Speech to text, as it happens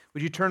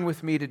Would you turn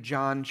with me to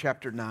John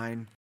chapter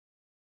 9?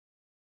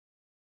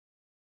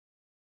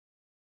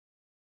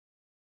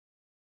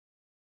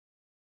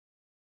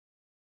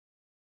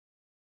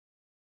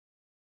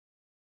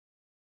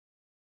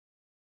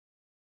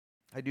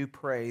 I do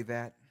pray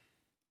that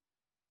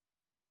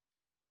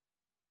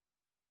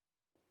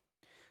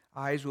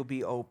eyes will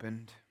be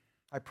opened.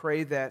 I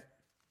pray that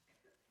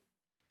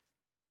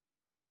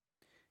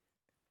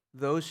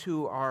those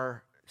who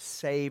are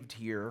saved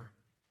here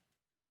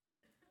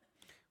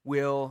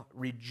will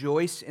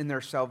rejoice in their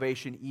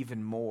salvation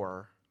even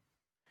more.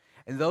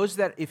 And those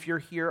that, if you're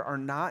here, are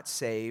not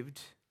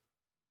saved,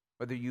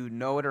 whether you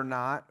know it or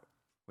not,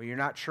 or you're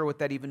not sure what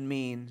that even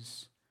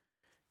means,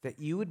 that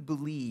you would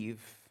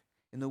believe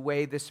in the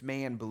way this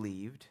man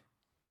believed.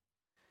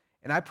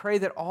 And I pray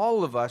that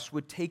all of us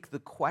would take the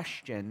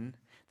question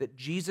that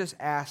Jesus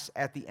asks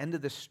at the end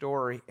of the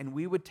story, and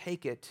we would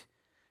take it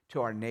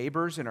to our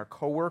neighbors and our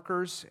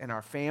coworkers and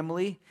our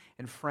family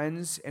and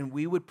friends, and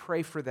we would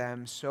pray for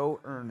them so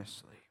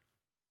earnestly.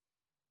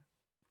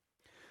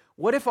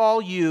 What if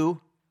all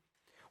you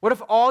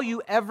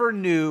ever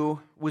knew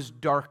was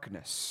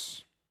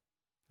darkness?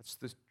 That's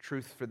the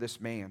truth for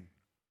this man.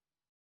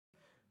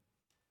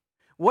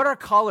 What are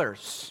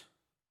colors?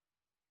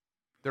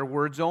 They're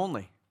words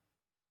only.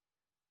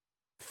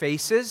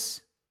 Faces,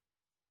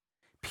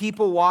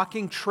 people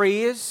walking,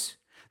 trees,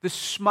 the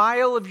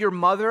smile of your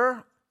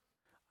mother,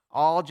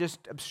 all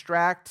just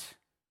abstract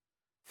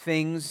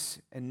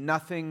things and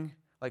nothing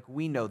like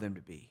we know them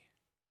to be.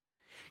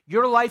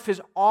 Your life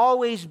has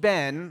always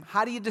been,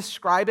 how do you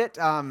describe it?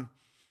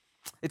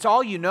 It's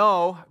all you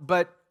know,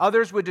 but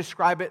others would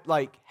describe it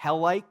like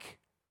hell-like.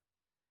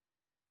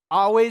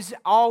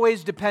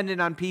 Always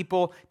dependent on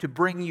people to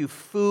bring you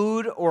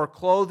food or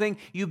clothing.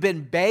 You've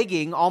been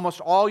begging almost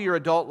all your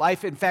adult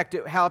life. In fact,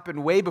 it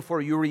happened way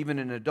before you were even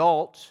an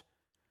adult.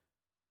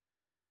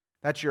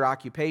 That's your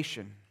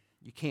occupation.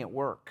 You can't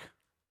work.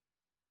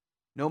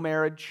 No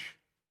marriage,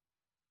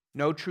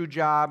 no true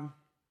job,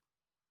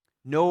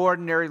 no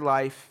ordinary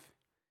life.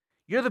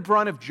 You're the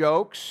brunt of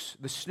jokes,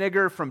 the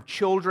snigger from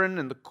children,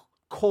 and the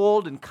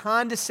cold and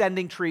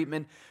condescending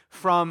treatment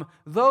from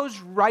those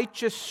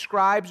righteous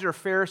scribes or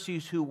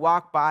Pharisees who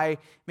walk by,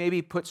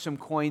 maybe put some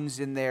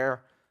coins in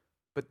there,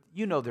 but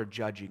you know they're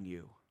judging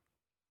you.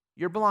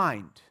 You're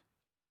blind.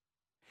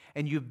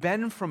 And you've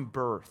been from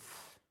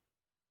birth.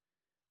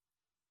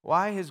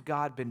 Why has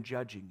God been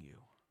judging you?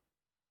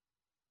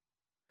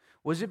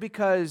 Was it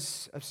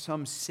because of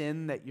some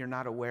sin that you're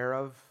not aware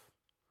of?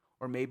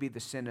 Or maybe the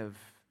sin of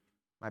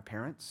my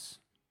parents?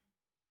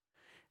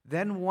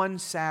 Then one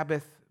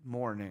Sabbath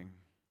morning,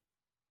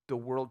 the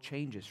world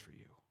changes for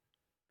you.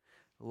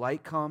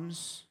 Light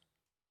comes,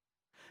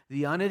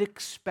 the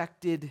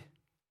unexpected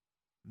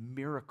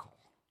miracle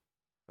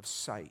of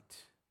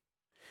sight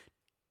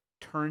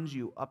turns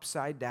you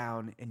upside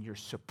down, and you're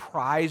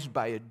surprised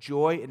by a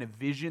joy and a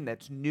vision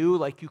that's new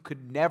like you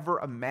could never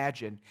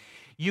imagine.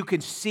 You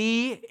can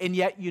see, and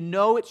yet you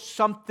know it's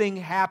something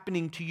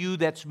happening to you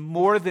that's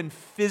more than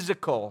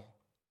physical.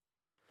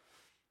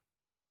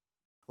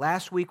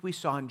 Last week we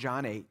saw in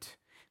John 8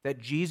 that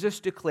Jesus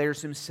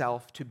declares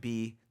himself to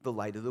be the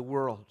light of the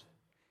world.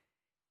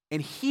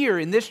 And here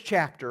in this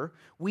chapter,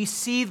 we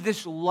see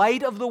this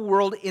light of the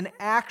world in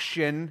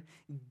action,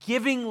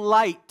 giving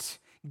light,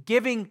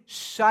 giving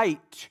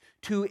sight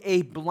to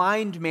a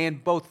blind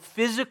man, both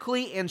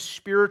physically and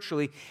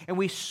spiritually. And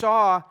we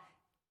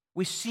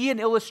see an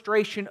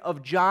illustration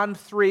of John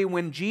 3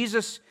 when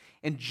Jesus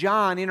and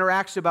John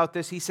interacts about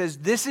this. He says,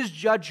 "This is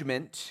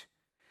judgment.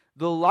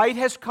 The light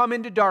has come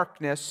into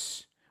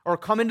darkness, or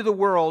come into the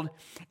world,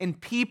 and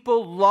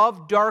people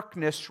love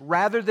darkness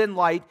rather than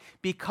light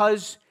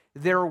because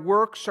their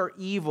works are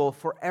evil.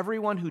 For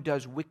everyone who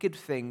does wicked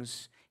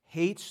things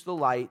hates the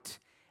light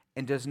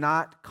and does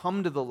not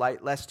come to the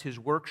light lest his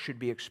work should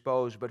be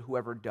exposed. But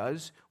whoever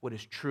does what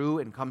is true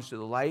and comes to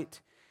the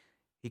light,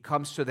 he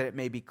comes so that it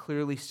may be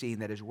clearly seen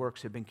that his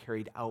works have been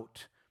carried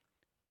out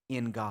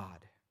in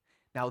God."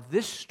 Now,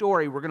 this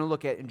story we're going to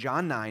look at in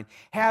John 9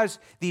 has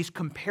these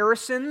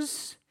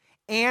comparisons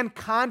and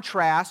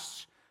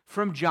contrasts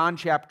from John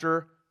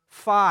chapter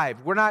 5.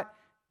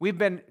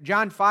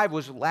 John 5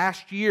 was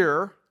last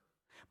year,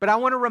 but I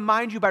want to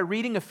remind you by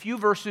reading a few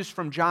verses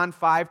from John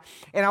 5,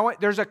 and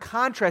there's a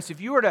contrast. If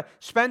you were to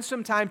spend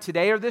some time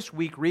today or this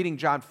week reading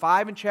John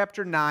 5 and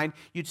chapter 9,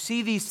 you'd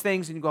see these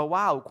things and go,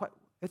 wow,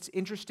 that's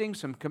interesting.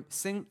 Some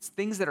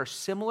things that are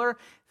similar,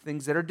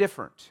 things that are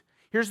different.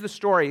 Here's the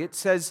story. It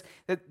says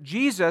that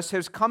Jesus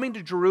is coming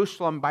to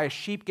Jerusalem by a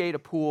sheep gate, a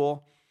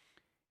pool.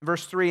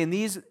 Verse 3, in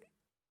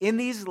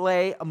these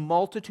lay a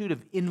multitude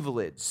of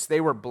invalids.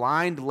 They were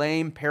blind,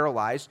 lame,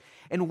 paralyzed.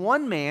 And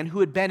one man who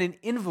had been an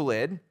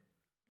invalid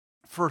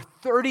for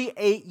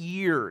 38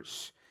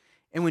 years.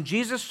 And when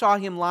Jesus saw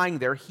him lying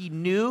there, he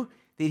knew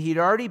that he'd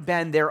already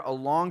been there a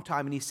long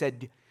time. And he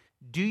said,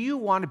 "Do you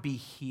want to be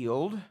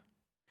healed?"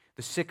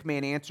 The sick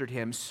man answered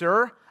him,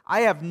 "Sir,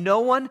 I have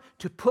no one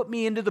to put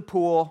me into the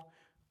pool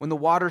when the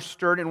water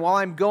stirred, and while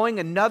I'm going,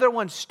 another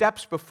one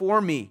steps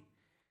before me."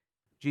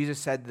 Jesus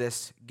said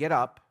this, "Get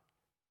up,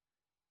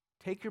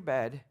 take your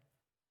bed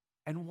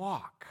and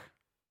walk.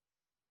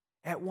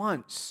 At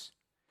once,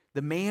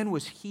 the man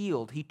was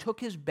healed. He took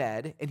his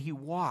bed and he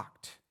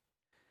walked.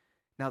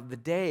 Now, the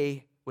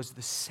day was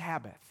the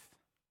Sabbath.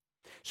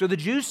 So the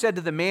Jews said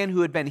to the man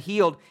who had been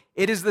healed,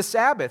 "It is the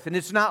Sabbath, and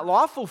it's not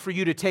lawful for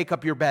you to take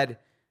up your bed."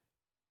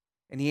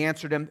 And he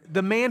answered him,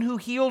 "The man who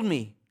healed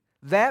me,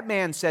 that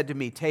man said to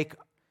me, 'Take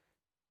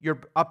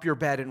up your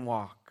bed and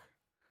walk.'"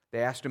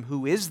 They asked him,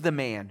 "Who is the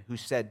man who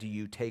said to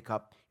you, 'Take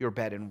up your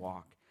bed and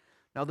walk'?"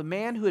 Now the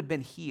man who had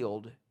been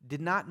healed did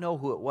not know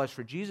who it was,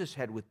 for Jesus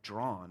had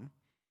withdrawn,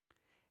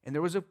 and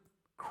there was a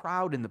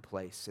crowd in the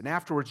place. And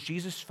afterwards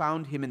Jesus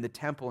found him in the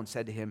temple and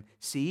said to him,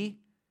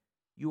 "See,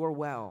 you are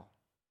well.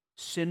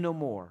 Sin no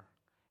more,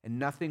 and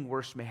nothing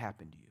worse may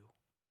happen to you."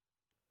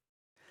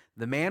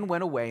 The man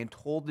went away and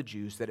told the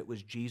Jews that it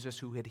was Jesus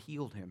who had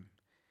healed him.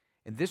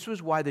 And this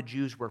was why the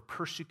Jews were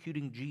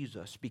persecuting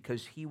Jesus,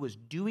 because he was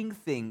doing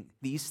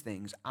these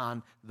things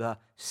on the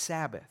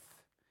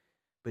Sabbath.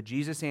 But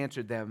Jesus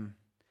answered them,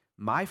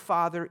 "My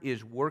Father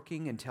is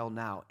working until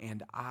now,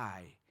 and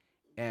I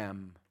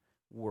am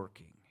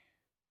working."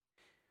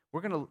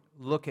 We're going to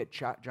look at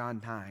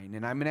John 9,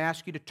 and I'm going to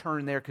ask you to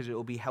turn there because it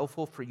will be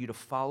helpful for you to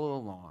follow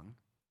along.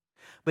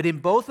 But in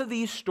both of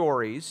these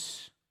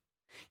stories,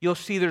 you'll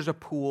see there's a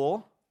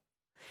pool,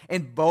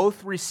 and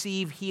both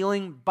receive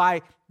healing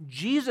by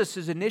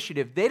Jesus'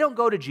 initiative. They don't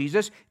go to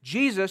Jesus.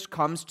 Jesus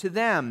comes to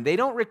them. They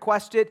don't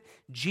request it.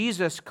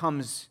 Jesus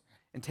comes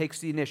and takes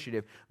the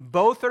initiative.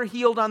 Both are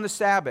healed on the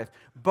Sabbath.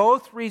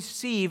 Both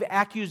receive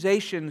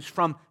accusations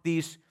from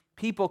these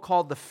people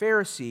called the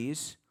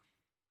Pharisees.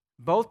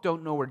 Both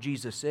don't know where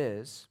Jesus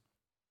is.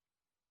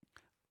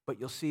 But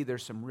you'll see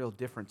there's some real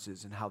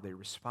differences in how they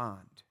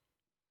respond.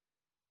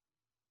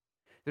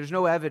 There's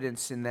no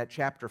evidence in that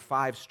chapter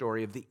 5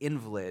 story of the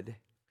invalid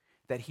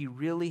that he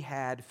really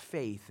had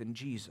faith in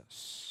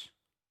Jesus.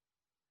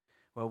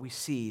 Well, we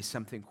see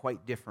something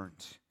quite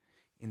different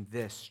in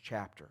this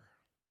chapter.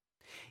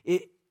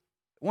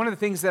 One of the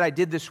things that I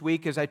did this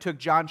week is I took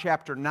John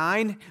chapter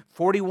 9,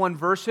 41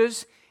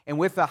 verses, and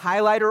with a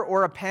highlighter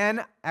or a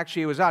pen,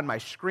 actually it was on my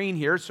screen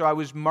here, so I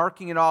was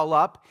marking it all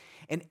up,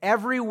 and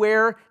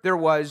everywhere there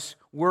was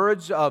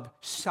words of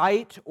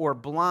sight or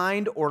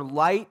blind or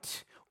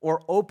light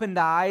or opened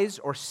eyes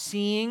or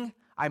seeing,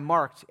 I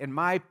marked, and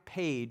my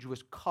page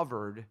was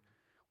covered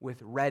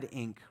with red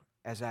ink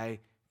as I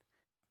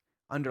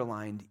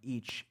underlined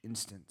each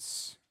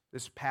instance.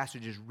 This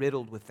passage is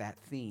riddled with that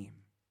theme.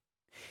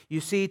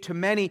 You see, to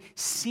many,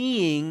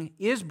 seeing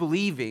is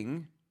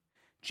believing.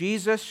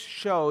 Jesus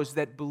shows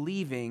that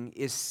believing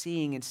is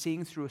seeing, and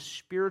seeing through a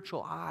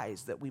spiritual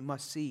eyes that we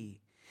must see.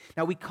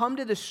 Now, we come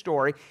to this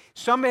story.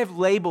 Some have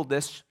labeled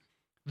this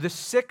the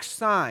sixth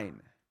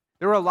sign.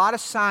 There were a lot of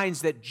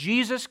signs that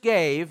Jesus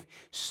gave,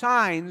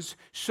 signs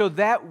so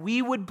that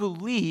we would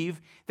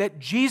believe that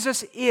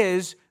Jesus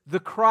is the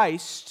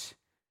Christ,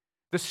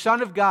 the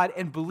Son of God,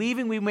 and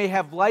believing we may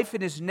have life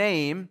in His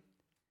name.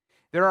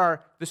 There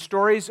are the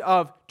stories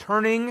of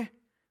turning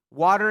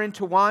water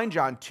into wine,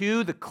 John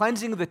 2, the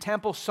cleansing of the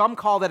temple, some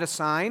call that a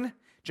sign,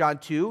 John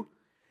 2,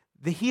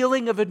 the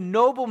healing of a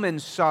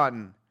nobleman's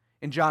son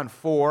in John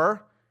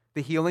 4,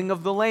 the healing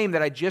of the lame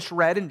that I just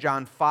read in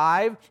John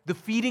 5, the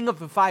feeding of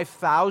the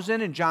 5,000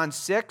 in John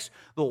 6,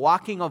 the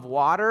walking of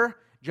water,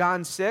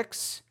 John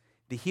 6,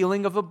 the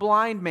healing of a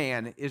blind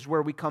man is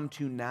where we come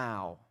to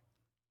now.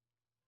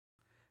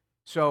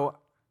 So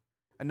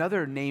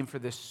another name for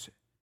this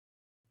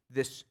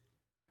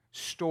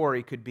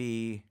story could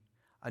be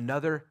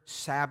another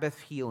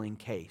Sabbath healing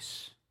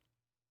case,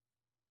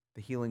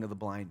 the healing of the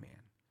blind man.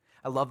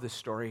 I love this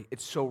story.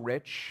 It's so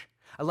rich.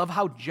 I love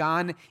how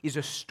John is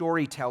a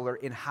storyteller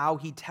in how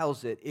he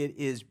tells it. It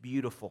is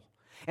beautiful.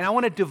 And I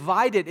want to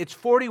divide it. It's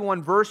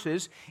 41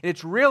 verses, and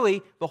it's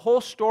really the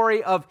whole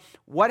story of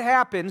what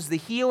happens, the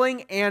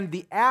healing and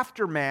the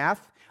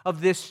aftermath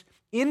of this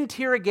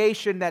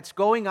interrogation that's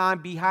going on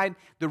behind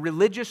the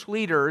religious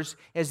leaders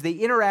as they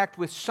interact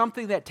with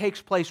something that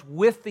takes place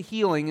with the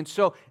healing. And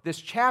so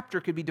this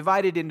chapter could be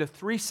divided into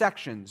 3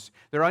 sections.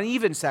 They're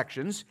uneven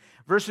sections.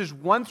 Verses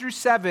 1 through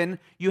 7,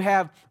 you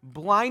have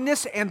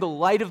blindness and the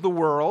light of the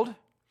world.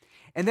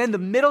 And then the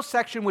middle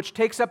section, which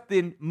takes up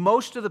the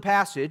most of the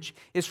passage,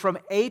 is from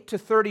 8 to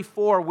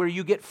 34, where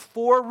you get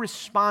 4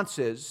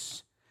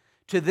 responses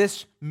to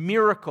this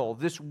miracle,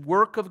 this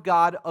work of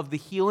God of the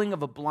healing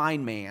of a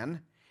blind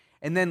man.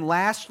 And then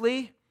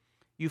lastly,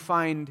 you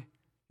find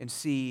and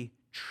see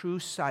true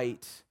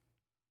sight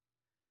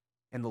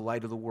and the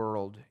light of the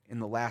world in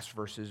the last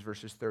verses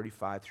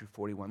 35 through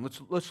 41.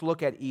 Let's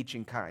look at each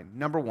in kind.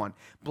 Number 1,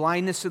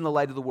 blindness in the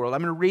light of the world.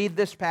 I'm going to read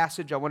this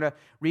passage. I want to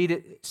read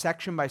it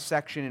section by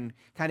section and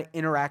kind of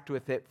interact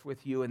with it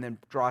with you and then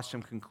draw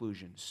some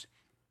conclusions.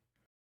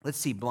 Let's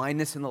see,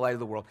 blindness in the light of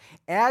the world.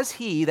 As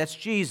he, that's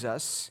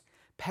Jesus,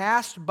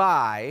 passed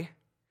by,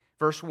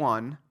 verse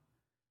 1,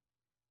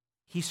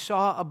 he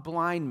saw a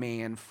blind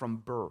man from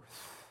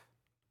birth.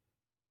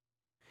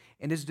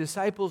 And his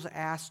disciples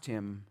asked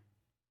him,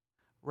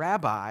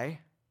 "Rabbi,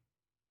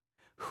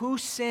 who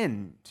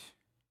sinned,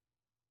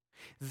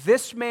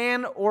 this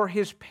man or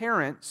his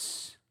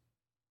parents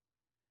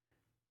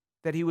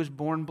that he was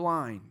born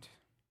blind?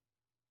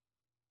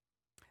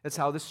 That's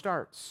how this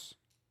starts.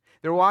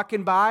 They're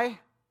walking by.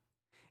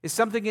 Is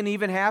something going to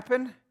even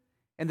happen?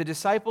 And the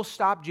disciples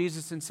stop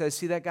Jesus and says,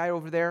 see that guy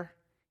over there?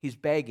 He's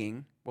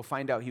begging. We'll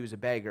find out he was a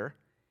beggar.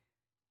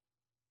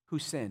 Who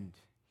sinned?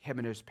 Him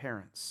and his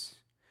parents.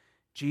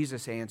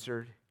 Jesus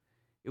answered,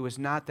 it was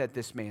not that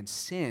this man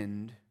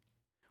sinned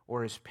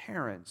or his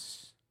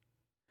parents,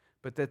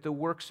 but that the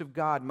works of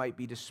God might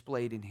be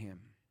displayed in him.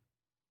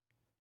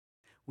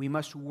 We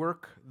must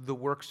work the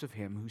works of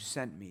him who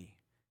sent me.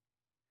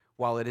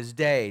 While it is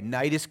day,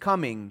 night is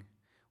coming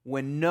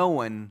when no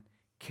one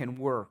can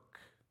work.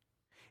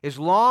 As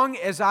long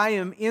as I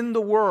am in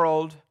the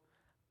world,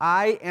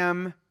 I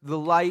am the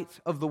light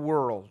of the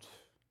world.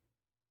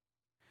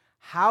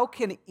 How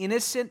can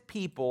innocent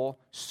people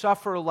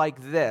suffer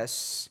like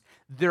this?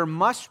 There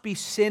must be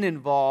sin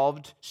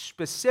involved,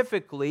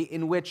 specifically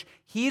in which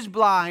he's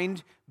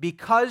blind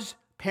because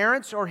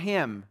parents or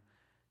him.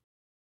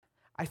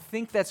 I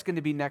think that's going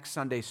to be next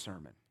Sunday's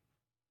sermon.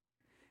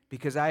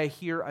 Because I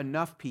hear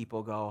enough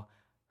people go,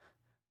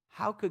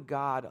 how could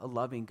God, a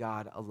loving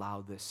God,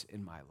 allow this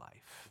in my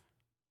life?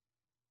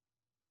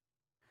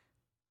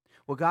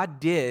 Well, God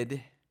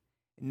did.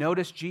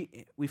 Notice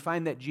we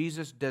find that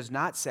Jesus does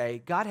not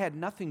say God had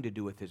nothing to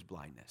do with his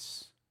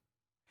blindness.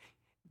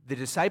 The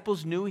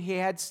disciples knew he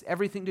had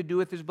everything to do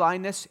with his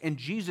blindness, and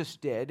Jesus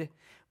did.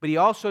 But he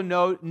also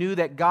knew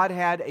that God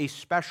had a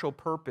special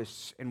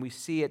purpose, and we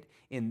see it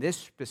in this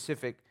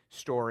specific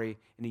story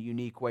in a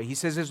unique way. He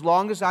says, as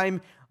long as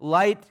I'm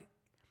light,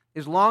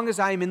 as long as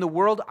I am in the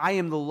world, I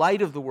am the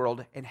light of the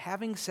world. And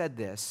having said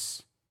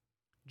this,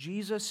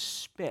 Jesus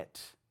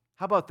spit.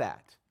 How about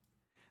that?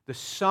 The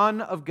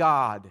Son of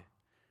God,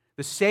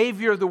 the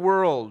Savior of the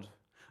world,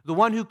 the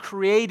one who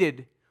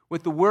created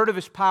with the word of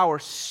his power,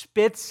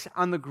 spits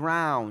on the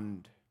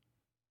ground.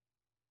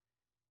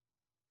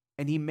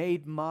 And he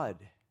made mud.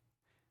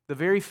 The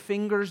very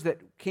fingers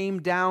that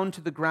came down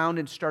to the ground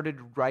and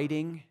started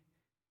writing,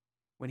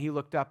 when he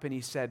looked up and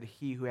he said,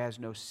 he who has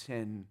no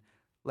sin,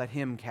 let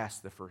him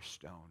cast the first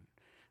stone.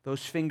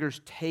 Those fingers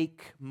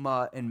take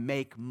mud and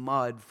make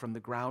mud from the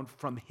ground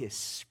from his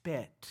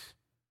spit.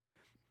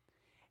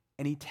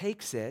 And he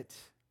takes it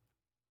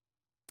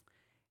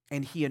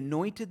and he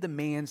anointed the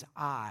man's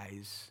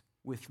eyes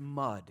with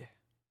mud.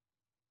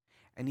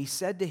 And he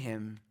said to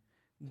him,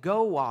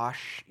 go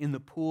wash in the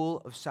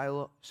pool of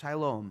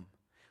Siloam,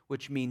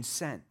 which means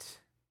sent.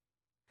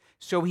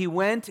 So he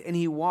went and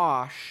he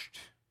washed.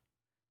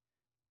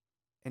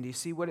 And you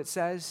see what it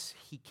says?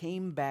 He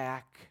came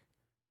back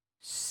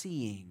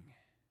seeing.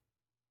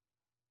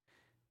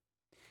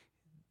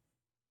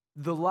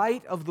 The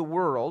light of the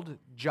world,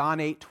 John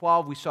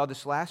 8:12, we saw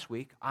this last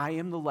week. I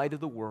am the light of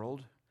the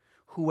world.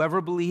 Whoever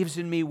believes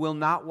in me will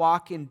not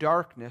walk in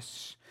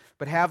darkness,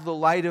 but have the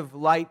light of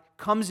light.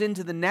 Comes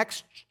into the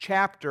next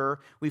chapter.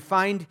 We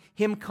find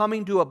him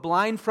coming to a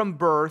blind from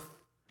birth,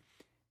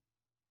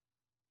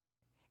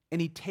 and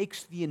he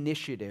takes the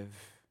initiative.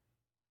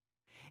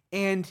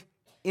 And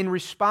in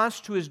response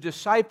to his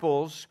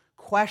disciples'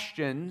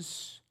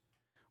 questions,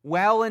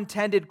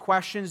 well-intended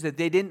questions that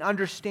they didn't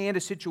understand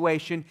a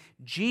situation,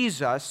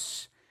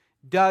 Jesus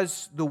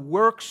does the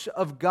works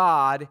of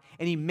God,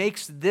 and he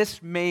makes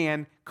this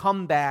man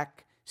come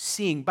back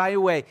seeing. By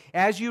the way,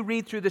 as you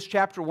read through this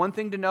chapter, one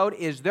thing to note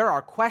is there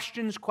are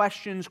questions.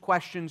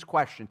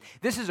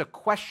 This is a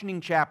questioning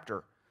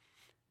chapter.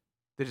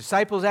 The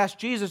disciples asked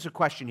Jesus a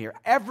question here.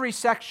 Every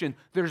section,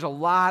 there's a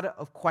lot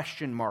of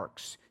question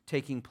marks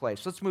taking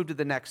place. Let's move to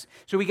the next.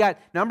 So we got,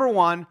 number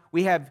one,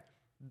 we have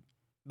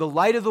the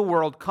light of the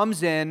world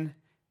comes in,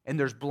 and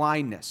there's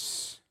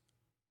blindness.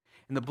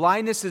 And the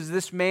blindness is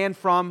this man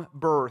from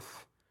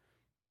birth.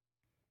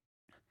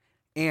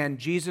 And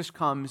Jesus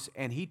comes,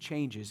 and he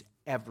changes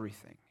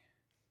everything.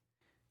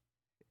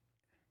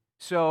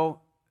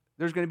 So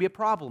there's going to be a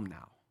problem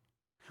now.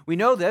 We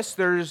know this.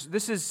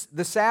 This is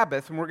the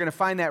Sabbath, and we're going to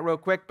find that real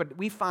quick, but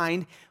we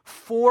find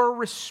 4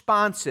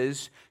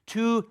 responses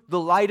to the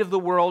light of the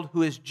world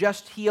who has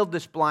just healed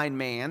this blind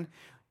man.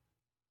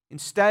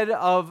 Instead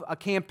of a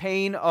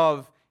campaign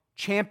of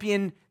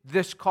champion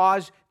this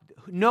cause,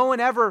 no one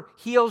ever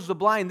heals the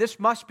blind. This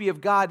must be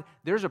of God.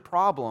 There's a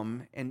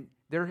problem, and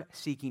they're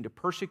seeking to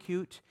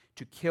persecute,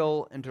 to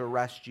kill, and to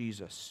arrest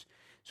Jesus.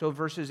 So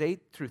verses 8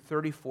 through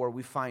 34,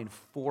 we find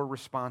 4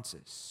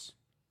 responses.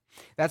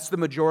 That's the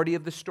majority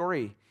of the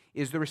story,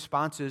 is the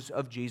responses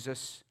of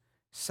Jesus'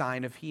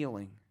 sign of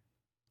healing.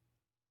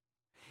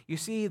 You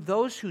see,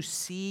 those who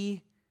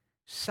see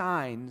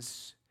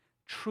signs,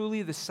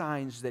 truly the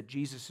signs that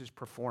Jesus is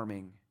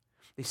performing,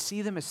 they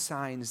see them as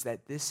signs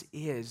that this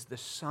is the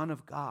Son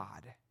of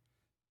God.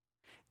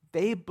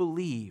 They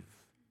believe.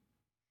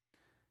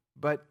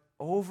 But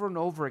over and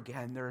over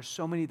again, there are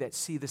so many that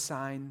see the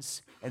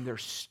signs, and they're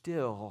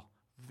still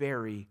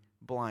very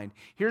blind.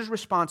 Here's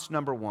response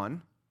number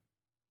 1.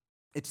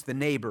 It's the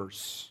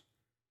neighbors.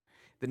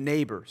 The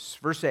neighbors.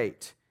 Verse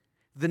 8.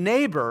 The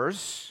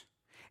neighbors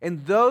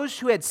and those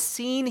who had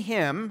seen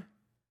him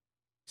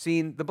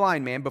seen the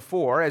blind man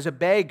before as a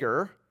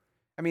beggar.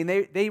 I mean,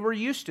 they were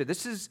used to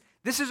this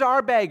is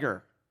our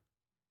beggar.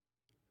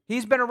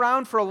 He's been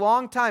around for a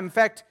long time. In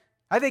fact,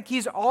 I think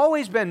he's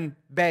always been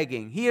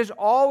begging. He has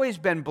always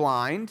been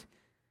blind.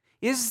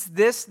 Is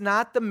this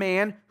not the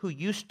man who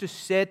used to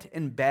sit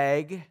and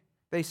beg,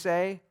 they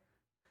say?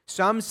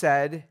 Some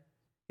said,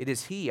 it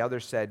is he.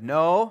 Others said,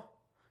 no,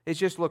 it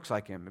just looks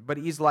like him, but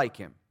he's like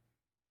him.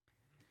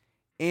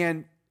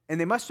 And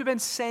they must have been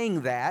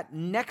saying that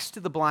next to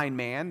the blind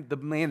man, the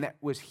man that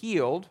was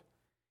healed,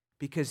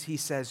 because he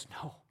says,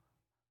 no,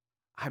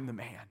 I'm the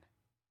man.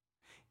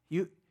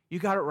 You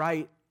got it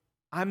right.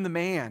 I'm the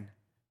man.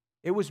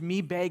 It was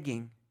me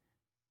begging.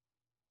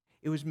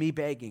 It was me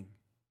begging.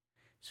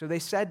 So they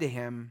said to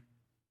him,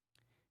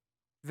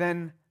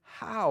 then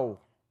how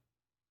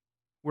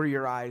were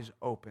your eyes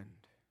opened?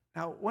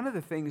 Now, one of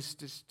the things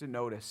just to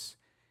notice,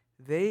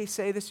 they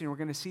say this, and we're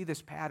going to see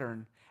this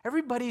pattern.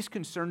 Everybody's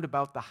concerned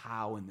about the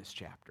how in this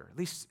chapter. At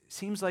least it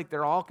seems like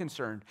they're all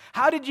concerned.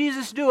 How did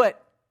Jesus do it?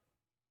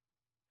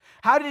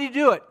 How did he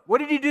do it? What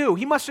did he do?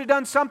 He must have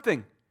done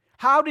something.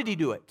 How did he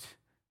do it?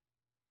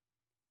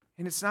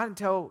 And it's not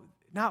until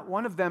not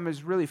one of them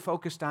is really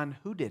focused on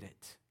who did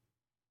it.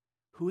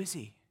 Who is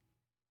he?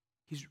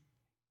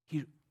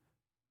 He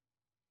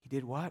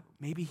did what?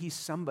 Maybe he's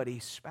somebody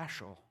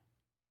special.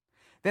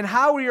 Then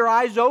how were your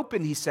eyes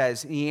opened, he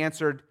says. And he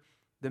answered,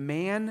 the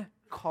man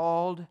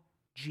called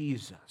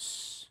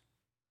Jesus.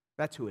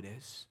 That's who it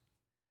is.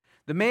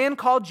 The man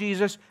called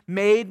Jesus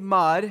made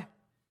mud.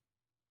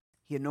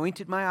 He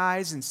anointed my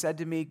eyes and said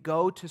to me,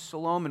 go to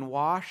Siloam and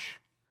wash.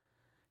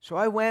 So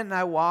I went and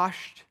I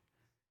washed,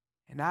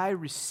 and I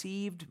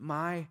received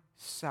my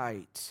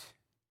sight.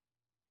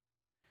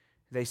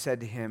 They said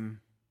to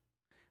him,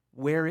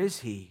 where is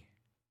he?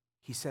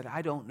 He said,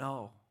 I don't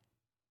know.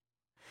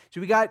 So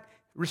we got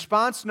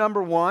response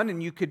number one,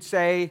 and you could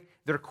say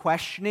they're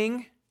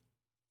questioning.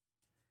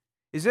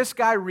 Is this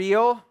guy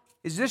real?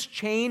 Is this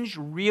change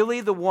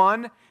really the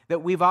one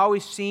that we've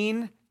always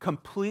seen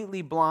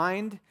completely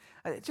blind?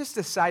 Just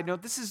a side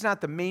note, this is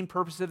not the main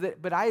purpose of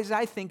it, but as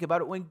I think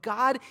about it, when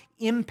God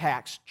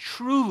impacts,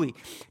 truly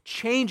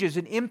changes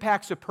and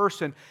impacts a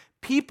person,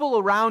 people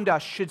around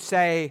us should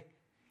say,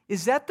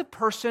 is that the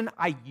person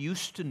I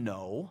used to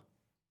know?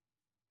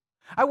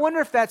 I wonder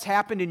if that's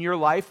happened in your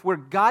life where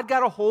God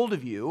got a hold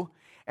of you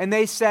and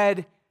they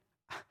said,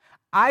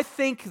 I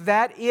think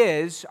that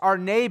is our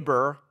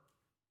neighbor,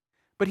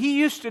 but he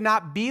used to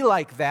not be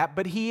like that,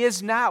 but he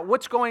is now.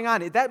 What's going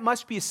on? That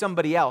must be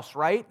somebody else,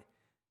 right?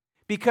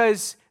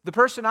 Because the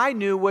person I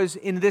knew was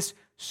in this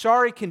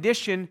sorry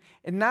condition,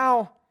 and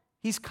now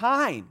he's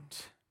kind.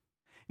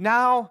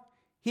 Now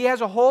he has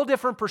a whole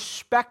different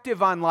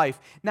perspective on life.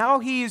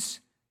 Now she's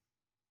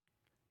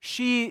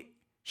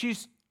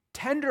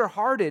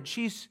tender-hearted.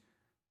 She's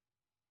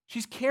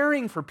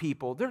caring for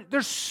people.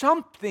 There's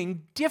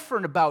something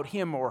different about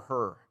him or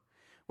her.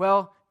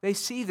 Well, they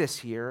see this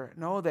here,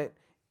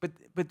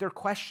 but they're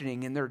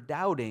questioning and they're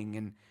doubting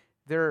and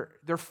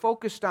they're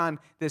focused on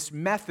this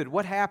method.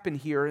 What happened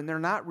here? And they're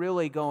not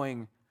really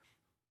going,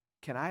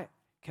 can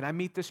I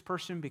meet this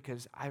person?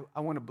 Because I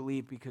want to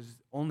believe because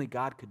only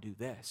God could do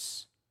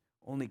this.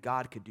 Only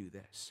God could do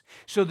this.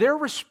 So their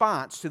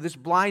response to this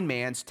blind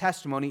man's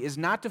testimony is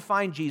not to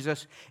find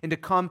Jesus and to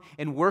come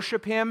and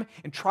worship him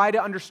and try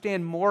to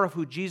understand more of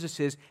who Jesus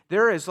is.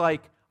 There is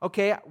like,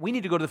 okay, we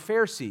need to go to the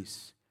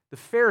Pharisees. The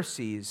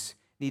Pharisees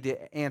need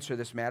to answer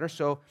this matter.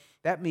 So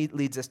that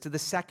leads us to the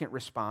second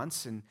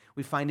response, and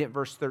we find it in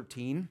verse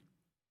 13.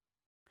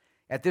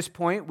 At this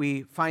point,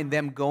 we find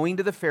them going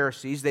to the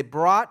Pharisees. They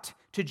brought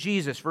to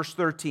Jesus, verse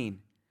 13.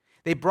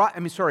 They brought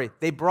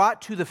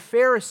to the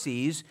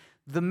Pharisees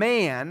the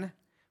man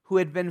who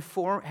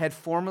had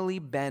formerly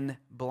been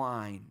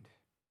blind.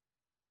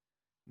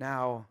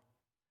 Now,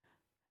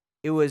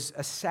 it was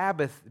a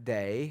Sabbath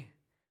day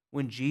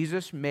when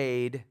Jesus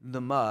made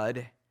the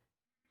mud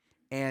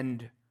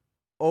and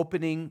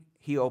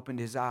he opened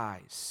his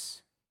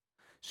eyes.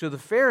 So the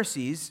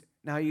Pharisees,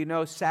 now you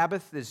know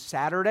Sabbath is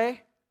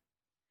Saturday.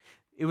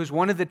 It was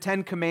one of the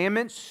 10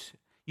 Commandments.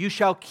 You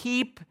shall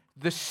keep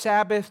the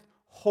Sabbath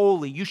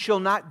holy. You shall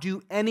not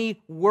do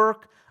any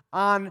work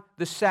on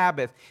the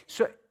Sabbath.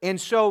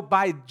 So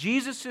by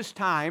Jesus'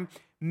 time,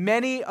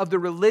 many of the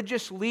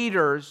religious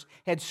leaders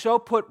had so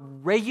put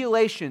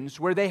regulations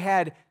where they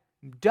had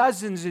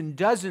dozens and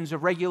dozens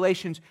of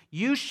regulations.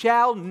 You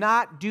shall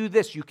not do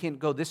this. You can't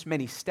go this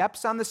many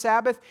steps on the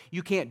Sabbath.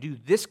 You can't do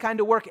this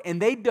kind of work.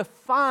 And they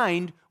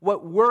defined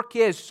what work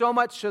is so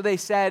much so they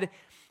said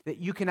that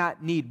you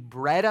cannot knead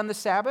bread on the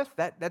Sabbath.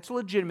 That's a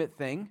legitimate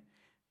thing.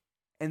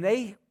 And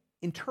they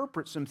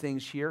interpret some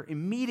things here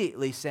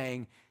immediately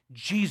saying,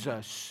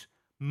 Jesus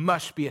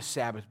must be a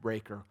Sabbath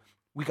breaker.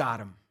 We got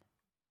him.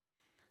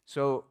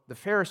 So the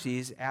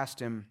Pharisees asked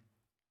him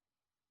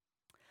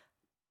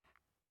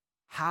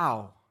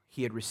how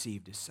he had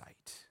received his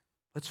sight.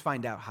 Let's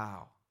find out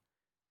how.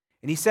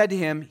 And he said to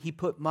him, he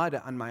put mud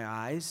on my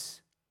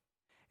eyes,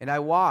 and I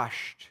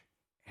washed,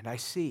 and I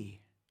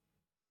see.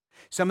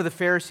 Some of the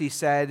Pharisees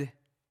said,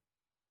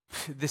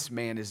 This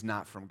man is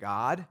not from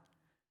God,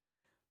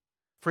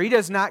 for he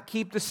does not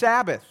keep the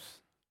Sabbath.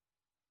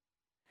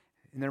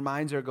 And their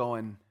minds are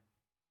going,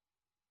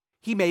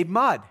 he made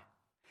mud.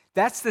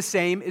 That's the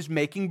same as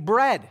making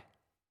bread.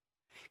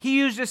 He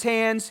used his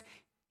hands,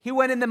 he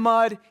went in the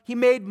mud, he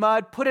made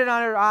mud, put it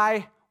on her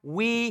eye.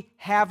 We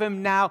have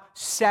him now,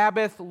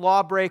 Sabbath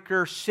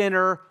lawbreaker,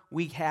 sinner,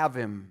 we have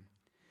him.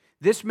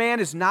 This man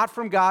is not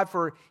from God,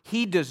 for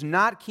he does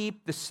not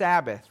keep the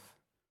Sabbath.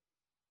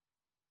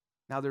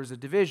 Now there's a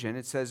division.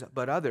 It says,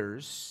 but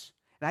others.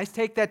 And I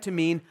take that to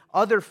mean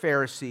other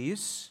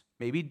Pharisees,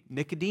 maybe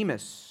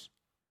Nicodemus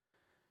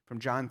from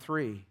John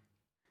 3.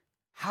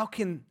 How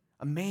can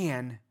a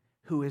man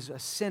who is a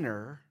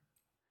sinner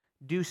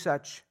do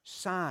such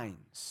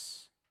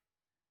signs?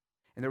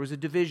 And there was a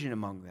division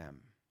among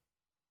them.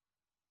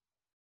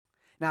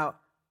 Now,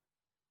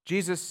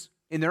 Jesus,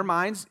 in their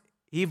minds,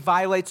 he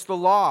violates the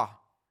law.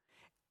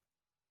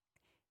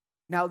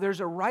 Now, there's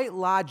a right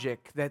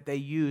logic that they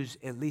use,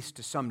 at least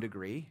to some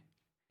degree.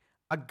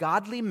 A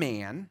godly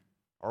man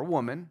or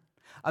woman,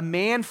 a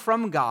man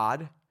from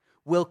God,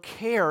 will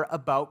care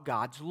about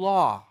God's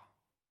law.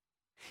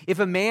 If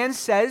a man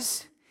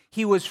says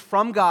he was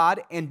from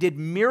God and did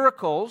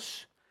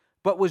miracles,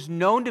 but was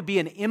known to be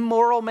an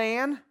immoral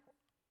man,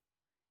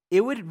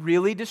 it would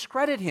really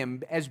discredit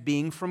him as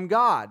being from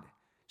God.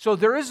 So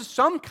there is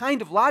some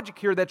kind of logic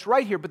here that's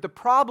right here, but the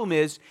problem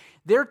is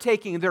they're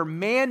taking their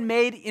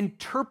man-made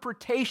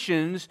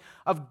interpretations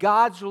of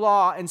God's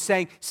law and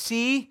saying,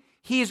 see,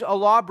 he's a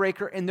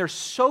lawbreaker, and they're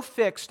so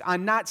fixed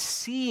on not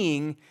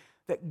seeing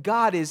that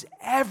God is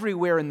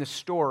everywhere in the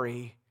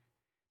story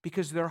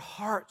because their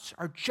hearts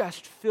are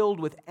just filled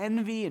with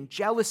envy and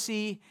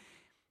jealousy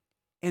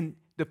and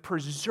the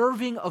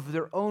preserving of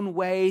their own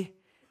way,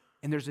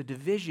 and there's a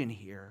division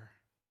here.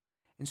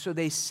 And so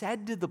they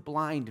said to the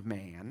blind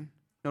man,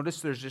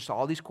 notice there's just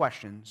all these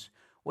questions,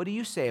 what do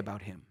you say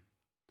about him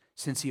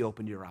since he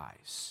opened your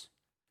eyes?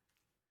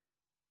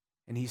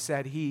 And he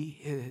said, he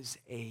is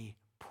a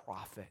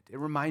prophet. It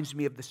reminds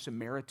me of the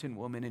Samaritan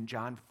woman in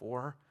John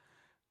 4,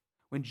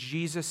 when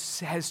Jesus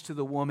says to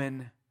the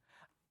woman,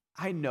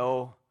 I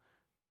know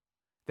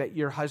that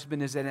your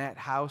husband is in that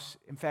house.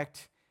 In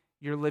fact,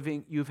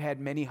 you've had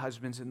many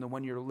husbands, and the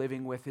one you're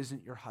living with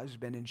isn't your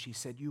husband. And she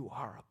said, you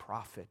are a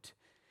prophet.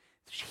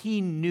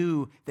 He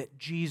knew that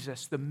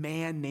Jesus, the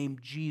man named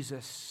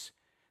Jesus,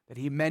 that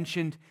he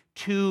mentioned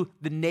to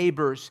the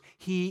neighbors,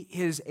 he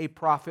is a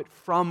prophet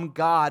from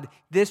God.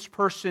 This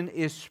person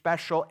is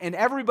special, and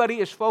everybody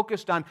is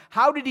focused on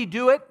how did he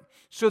do it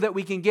so that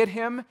we can get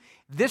him.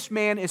 This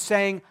man is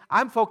saying,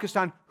 I'm focused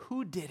on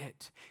who did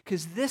it,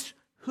 because this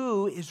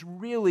who is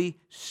really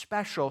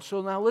special.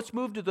 So now let's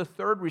move to the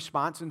third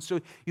response. And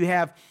so you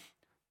have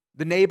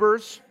the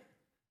neighbors,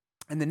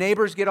 and the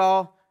neighbors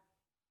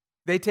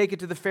they take it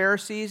to the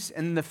Pharisees,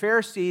 and the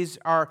Pharisees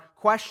are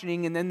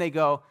questioning, and then they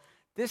go,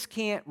 this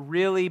can't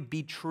really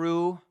be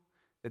true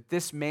that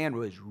this man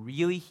was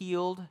really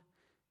healed.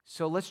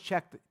 So let's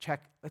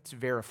let's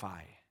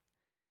verify.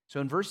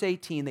 So in verse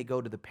 18, they go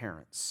to the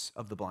parents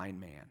of the blind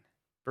man.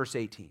 Verse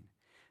 18.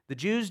 The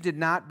Jews did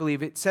not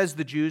believe, it says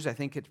the Jews, I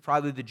think it's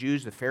probably the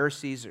Jews, the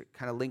Pharisees are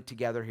kind of linked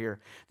together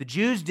here. The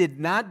Jews did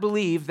not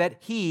believe that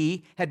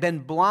he had been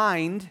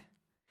blind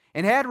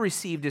and had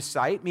received his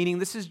sight, meaning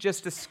this is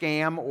just a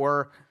scam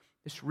or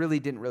this really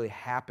didn't really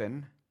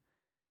happen,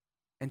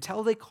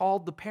 until they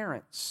called the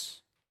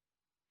parents.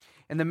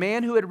 And the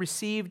man who had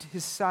received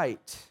his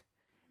sight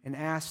and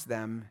asked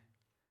them,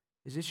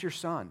 is this your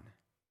son,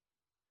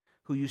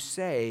 who you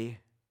say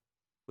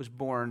was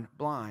born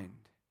blind?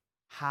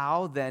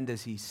 How then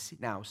does he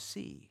now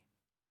see?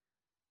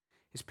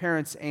 His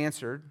parents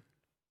answered,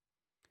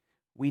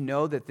 we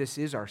know that this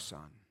is our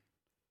son,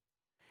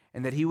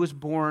 and that he was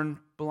born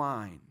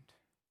blind.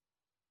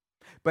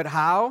 But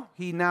how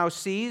he now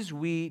sees,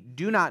 we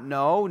do not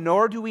know,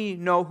 nor do we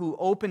know who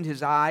opened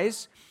his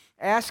eyes.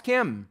 Ask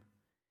him.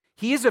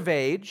 He is of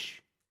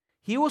age.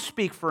 He will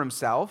speak for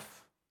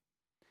himself.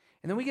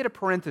 And then we get a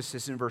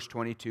parenthesis in verse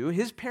 22.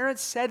 His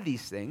parents said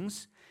these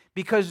things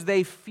because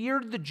they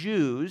feared the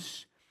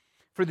Jews,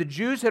 for the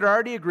Jews had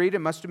already agreed, it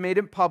must have made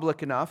it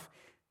public enough,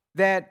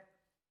 that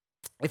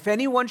if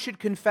anyone should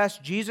confess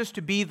Jesus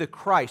to be the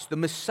Christ, the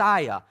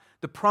Messiah,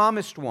 the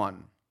promised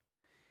one,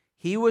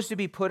 he was to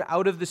be put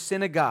out of the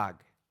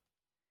synagogue.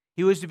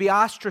 He was to be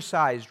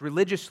ostracized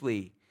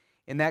religiously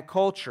in that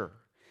culture.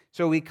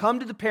 So we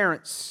come to the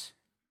parents.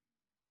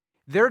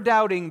 They're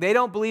doubting. They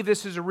don't believe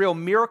this is a real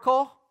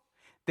miracle.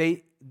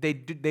 They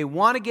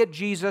want to get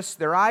Jesus.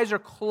 Their eyes are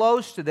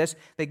closed to this.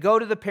 They go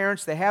to the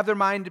parents. They have their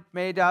mind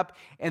made up.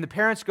 And the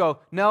parents go,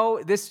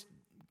 no,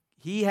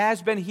 he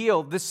has been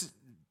healed. This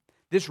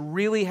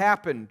really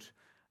happened.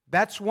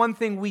 That's one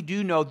thing we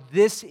do know.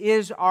 This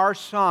is our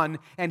son,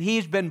 and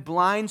he's been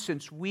blind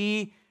since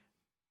we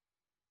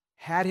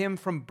had him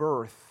from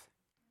birth.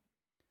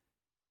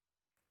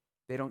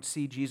 They don't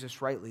see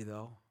Jesus rightly,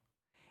 though.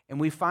 And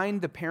we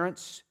find the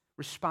parents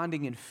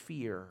responding in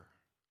fear.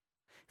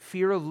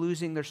 Fear of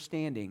losing their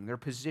standing, their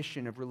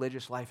position of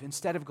religious life.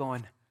 Instead of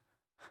going,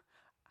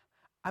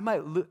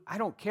 I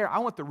don't care. I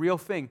want the real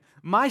thing.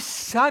 My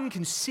son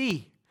can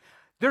see.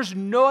 There's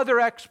no other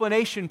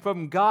explanation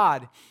from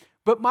God.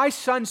 But my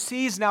son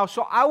sees now,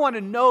 so I want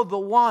to know the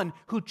one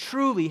who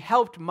truly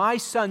helped my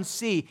son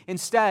see.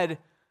 Instead,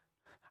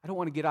 I don't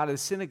want to get out of the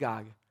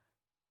synagogue.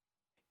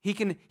 He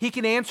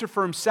can answer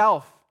for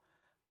himself.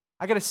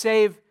 I got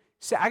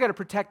to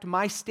protect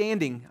my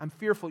standing. I'm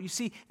fearful. You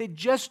see, they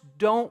just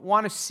don't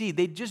want to see.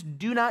 They just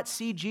do not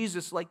see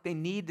Jesus like they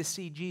need to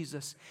see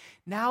Jesus.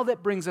 Now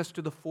that brings us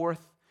to the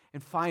fourth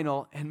and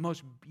final and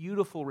most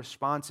beautiful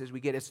responses we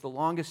get. It's the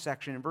longest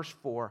section in verse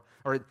 4,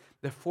 or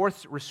the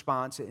fourth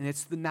response, and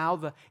it's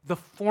the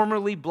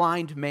formerly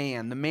blind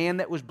man, the man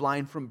that was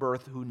blind from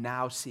birth who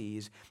now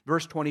sees.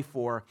 Verse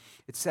 24,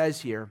 it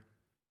says here,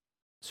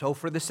 so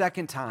for the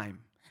second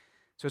time,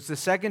 so it's the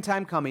second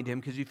time coming to him,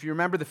 because if you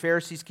remember, the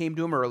Pharisees came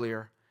to him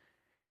earlier.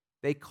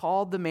 They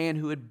called the man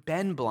who had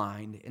been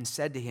blind and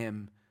said to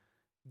him,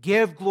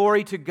 "Give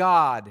glory to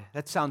God."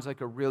 That sounds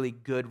like a really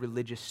good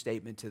religious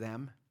statement to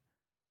them.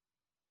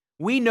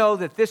 We know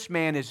that this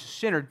man is a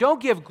sinner.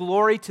 Don't give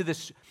glory to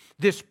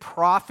this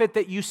prophet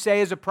that you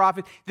say is a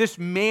prophet, this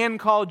man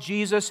called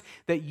Jesus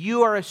that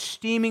you are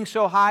esteeming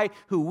so high,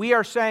 who we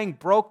are saying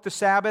broke the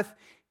Sabbath.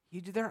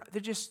 They're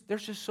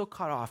just so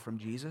cut off from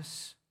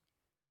Jesus.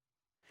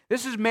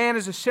 This man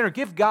is a sinner.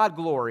 Give God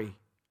glory.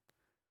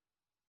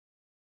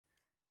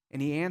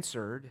 And he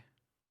answered.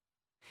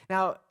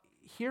 Now,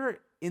 here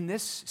in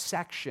this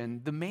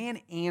section, the man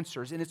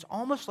answers, and it's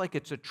almost like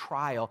it's a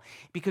trial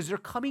because they're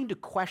coming to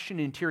question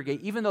and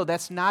interrogate, even though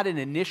that's not an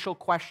initial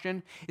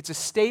question. It's a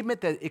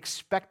statement that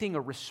expecting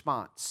a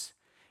response.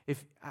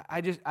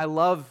 I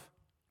love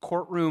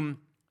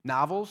courtroom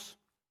novels,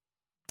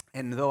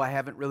 and though I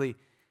haven't really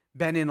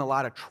been in a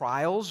lot of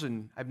trials,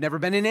 and I've never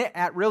been in it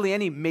at really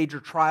any major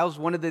trials.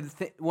 One of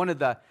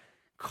the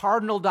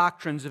cardinal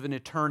doctrines of an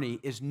attorney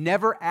is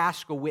never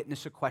ask a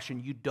witness a question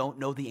you don't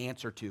know the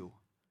answer to,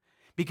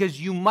 because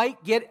you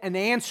might get an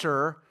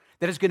answer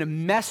that is going to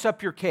mess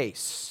up your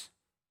case.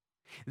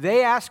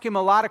 They ask him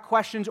a lot of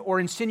questions or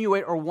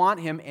insinuate or want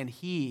him, and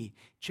he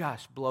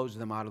just blows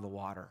them out of the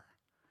water.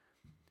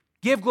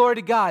 Give glory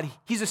to God.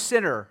 He's a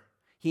sinner.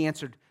 He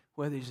answered,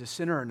 whether he's a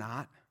sinner or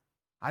not,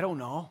 I don't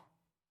know.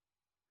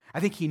 I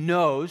think he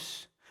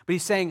knows, but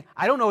he's saying,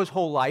 I don't know his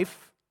whole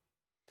life,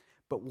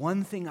 but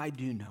one thing I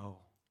do know,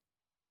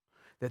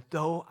 that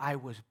though I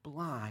was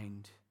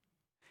blind,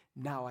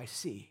 now I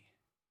see.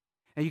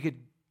 And you could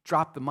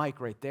drop the mic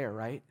right there,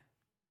 right?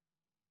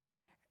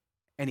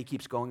 And he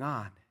keeps going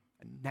on.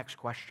 Next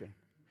question.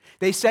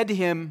 They said to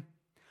him,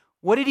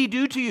 what did he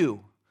do to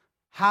you?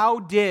 How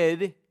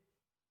did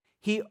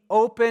he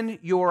open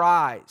your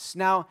eyes?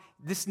 Now,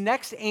 this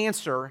next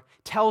answer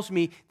tells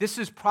me this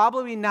is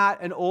probably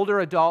not an older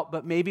adult,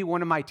 but maybe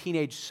one of my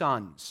teenage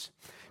sons.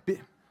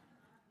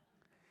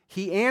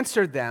 He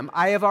answered them,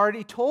 I have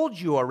already told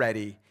you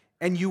already,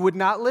 and you would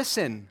not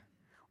listen.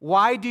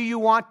 Why do you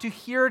want to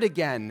hear it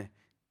again?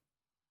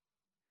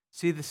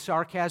 See the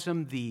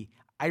sarcasm, the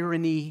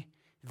irony,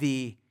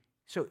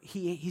 So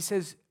he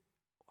says,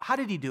 how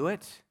did he do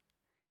it?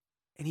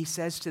 And he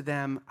says to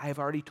them, I have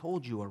already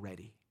told you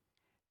already,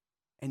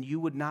 and you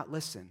would not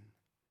listen.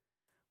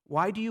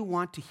 Why do you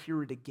want to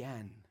hear it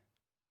again?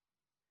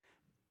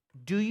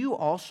 Do you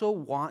also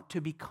want to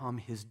become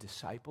his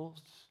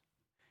disciples?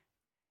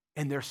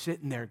 And they're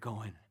sitting there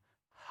going,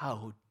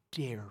 how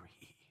dare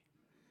he?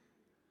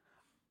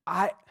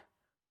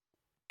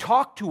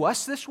 Talk to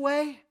us this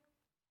way?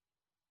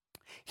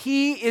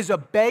 He is a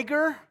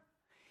beggar.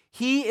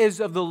 He is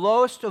of the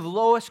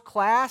lowest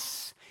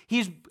class.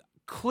 He's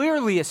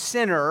clearly a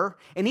sinner,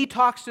 and he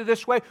talks to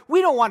this way.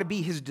 We don't want to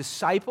be his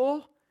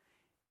disciple.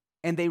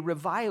 And they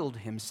reviled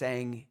him,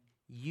 saying,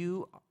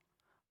 you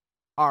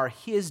are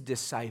his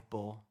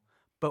disciple,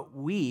 but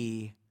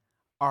we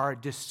are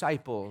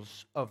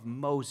disciples of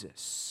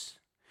Moses.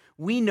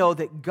 We know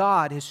that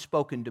God has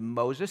spoken to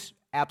Moses,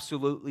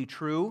 absolutely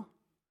true.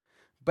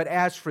 But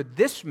as for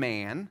this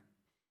man,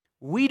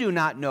 we do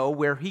not know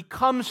where he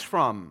comes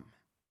from.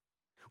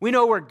 We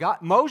know where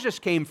Moses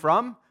came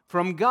from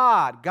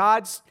God.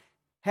 God's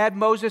had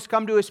Moses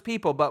come to his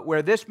people, but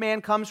where this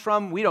man comes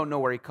from, we don't know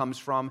where he comes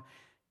from.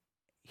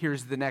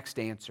 Here's the next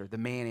answer. The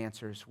man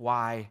answers,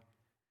 why?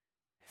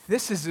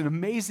 This is an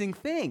amazing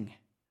thing.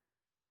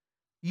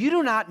 You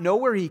do not know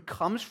where he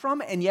comes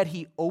from, and yet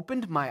he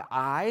opened my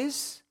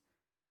eyes?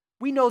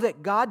 We know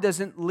that God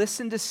doesn't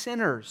listen to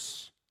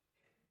sinners.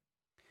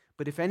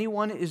 But if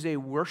anyone is a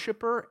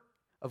worshiper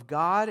of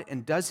God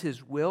and does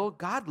his will,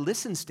 God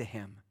listens to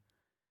him.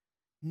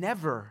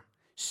 Never,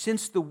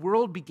 since the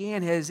world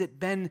began, has it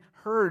been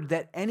heard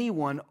that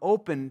anyone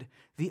opened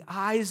the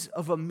eyes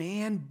of a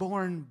man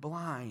born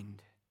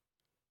blind.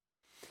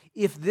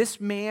 If this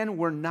man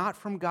were not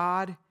from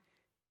God,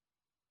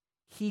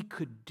 he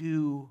could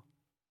do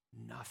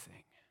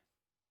nothing.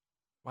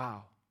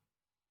 Wow.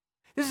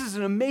 This is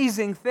an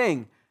amazing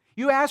thing.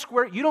 You ask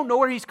where, you don't know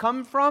where he's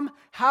come from?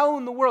 How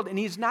in the world? And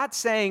he's not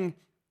saying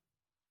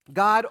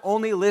God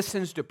only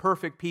listens to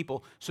perfect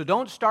people. So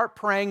don't start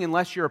praying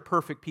unless you're a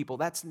perfect people.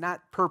 That's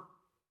not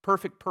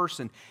perfect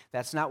person.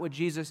 That's not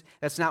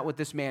what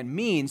this man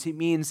means. It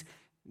means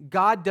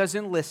God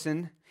doesn't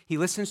listen. He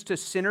listens to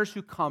sinners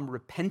who come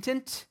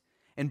repentant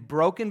and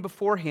broken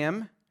before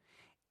him,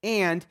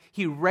 and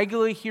he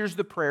regularly hears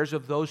the prayers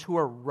of those who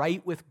are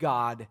right with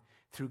God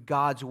through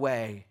God's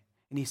way.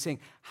 And he's saying,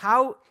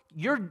 how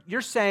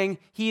you're saying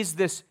he's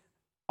this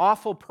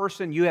awful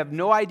person, you have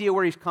no idea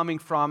where he's coming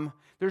from.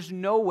 There's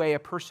no way a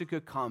person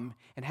could come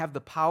and have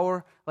the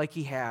power like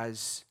he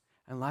has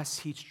unless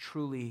he's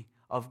truly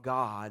of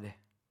God.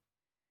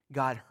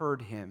 God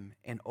heard him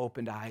and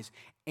opened eyes.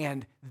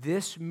 And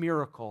this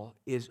miracle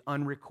is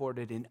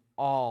unrecorded in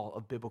all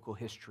of biblical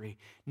history.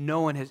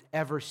 No one has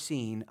ever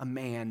seen a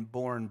man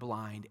born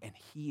blind and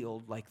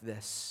healed like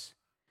this.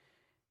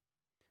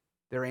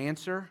 Their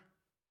answer?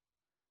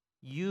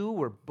 You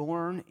were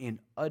born in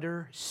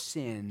utter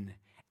sin,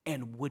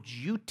 and would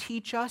you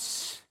teach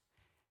us?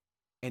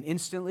 And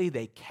instantly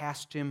they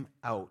cast him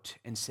out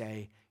and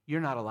say,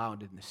 you're not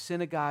allowed in the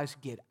synagogues,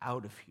 get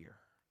out of here.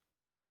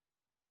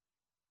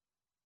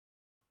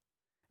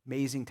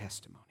 Amazing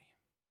testimony.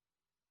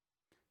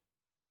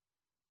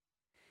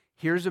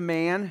 Here's a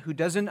man who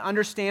doesn't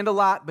understand a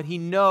lot, but he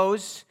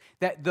knows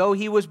that though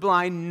he was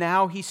blind,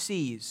 now he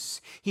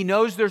sees. He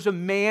knows there's a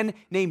man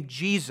named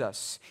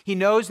Jesus. He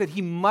knows that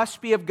he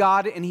must be of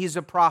God and he's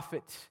a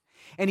prophet.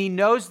 And he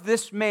knows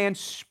this man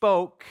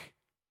spoke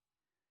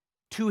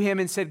to him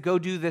and said, go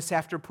do this,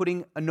 after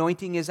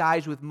anointing his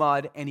eyes with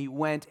mud, and he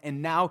went,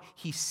 and now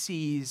he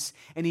sees,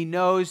 and he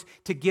knows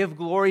to give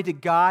glory to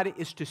God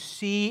is to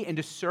see and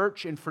to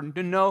search and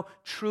to know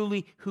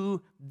truly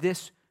who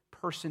this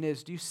person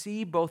is. Do you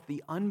see both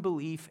the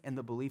unbelief and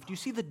the belief? Do you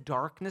see the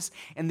darkness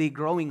and the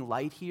growing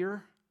light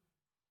here?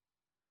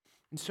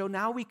 And so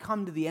now we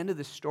come to the end of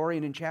the story,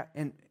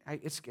 and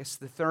it's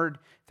the third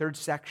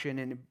section,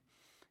 and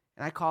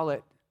I call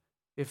it,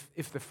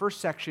 if the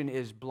first section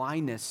is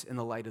blindness in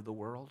the light of the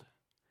world,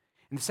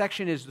 and the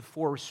section is the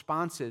 4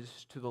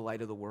 responses to the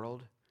light of the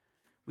world,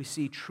 we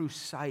see true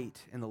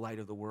sight in the light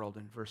of the world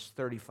in verse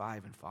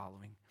 35 and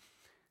following.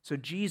 So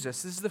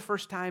Jesus, this is the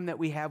first time that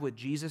we have with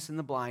Jesus and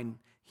the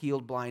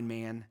healed blind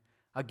man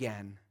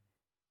again.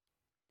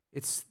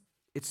 It's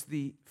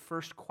the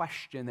first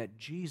question that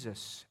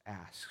Jesus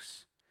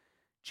asks.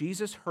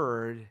 Jesus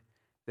heard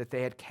that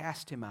they had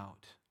cast him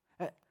out.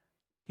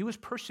 He was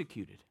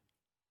persecuted.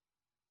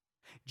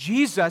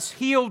 Jesus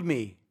healed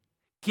me.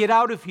 Get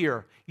out of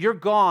here. You're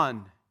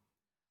gone.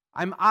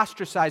 I'm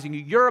ostracizing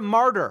you. You're a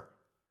martyr.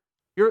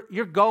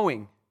 You're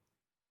going.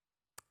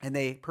 And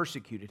they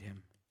persecuted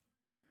him.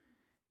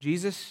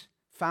 Jesus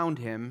found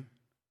him,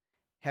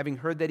 having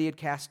heard that he had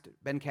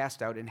been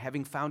cast out, and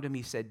having found him,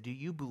 he said, do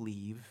you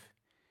believe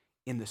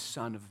in the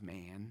Son of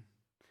Man?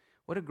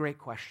 What a great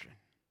question.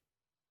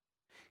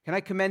 Can I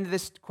commend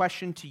this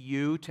question to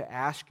you to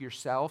ask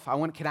yourself?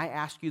 Can I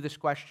ask you this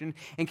question?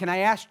 And can I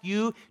ask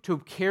you to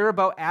care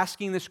about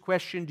asking this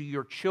question to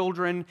your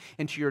children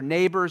and to your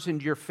neighbors and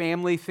to your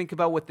family? Think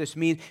about what this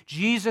means.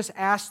 Jesus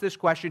asked this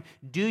question,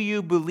 do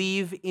you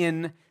believe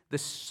in the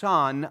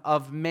Son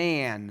of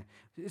Man?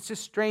 It's a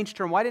strange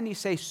term. Why didn't he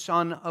say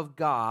Son of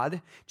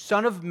God?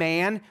 Son of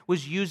Man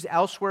was used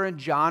elsewhere in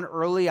John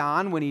early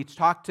on when he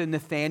talked to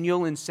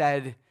Nathanael and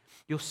said,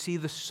 you'll see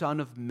the Son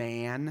of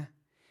Man.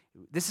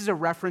 This is a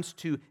reference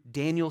to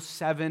Daniel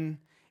 7,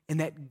 and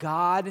that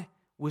God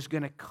was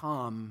going to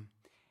come,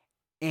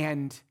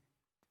 and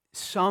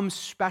some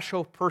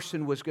special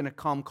person was going to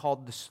come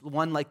called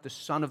one like the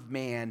Son of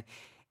Man,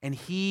 and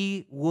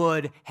he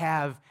would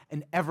have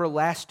an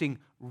everlasting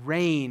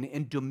reign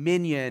and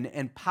dominion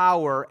and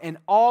power, and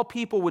all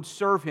people would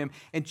serve him.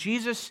 And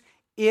Jesus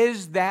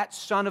is that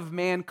Son of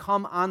Man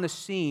come on the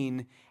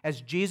scene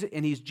as Jesus,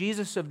 and he's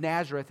Jesus of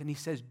Nazareth, and he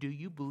says, do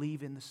you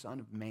believe in the Son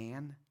of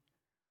Man?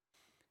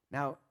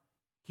 Now,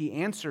 he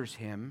answers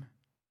him,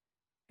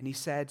 and he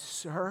said,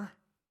 sir,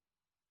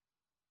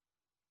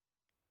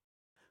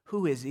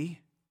 who is he?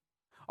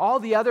 All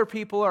the other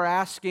people are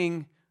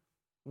asking,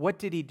 what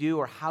did he do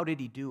or how did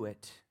he do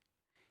it?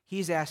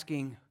 He's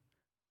asking,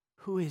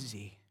 who is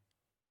he?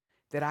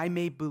 That I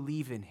may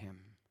believe in him.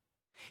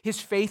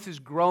 His faith is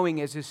growing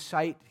as his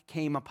sight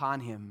came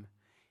upon him.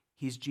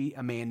 He's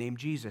a man named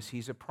Jesus.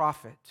 He's a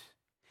prophet.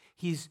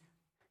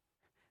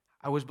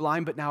 I was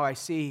blind, but now I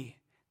see.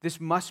 This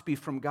must be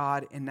from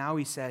God. And now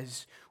he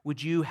says,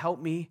 would you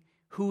help me?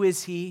 Who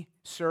is he,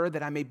 sir,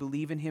 that I may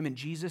believe in him? And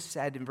Jesus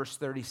said in verse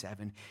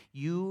 37,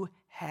 you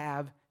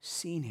have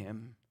seen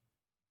him,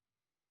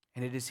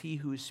 and it is he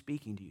who is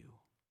speaking to you.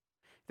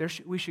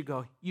 We should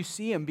go, you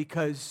see him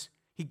because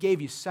he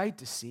gave you sight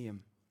to see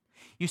him.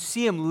 You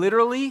see him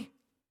literally,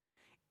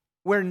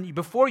 where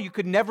before you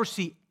could never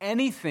see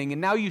anything,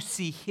 and now you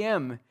see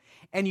him.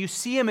 And you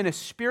see him in a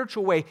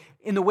spiritual way,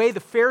 in the way the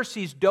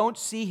Pharisees don't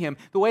see him,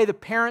 the way the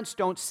parents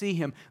don't see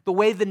him, the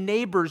way the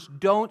neighbors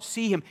don't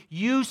see him.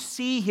 You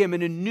see him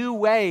in a new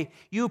way.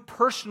 You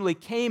personally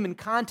came in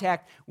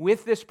contact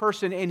with this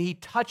person, and he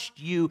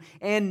touched you,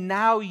 and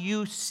now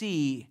you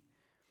see.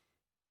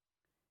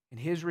 And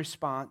his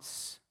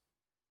response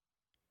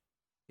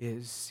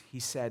is, he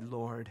said,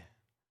 Lord,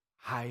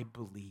 I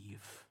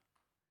believe.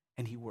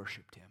 and he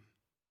worshiped him.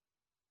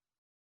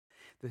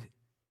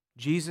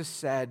 Jesus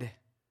said,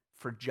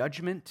 "For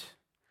judgment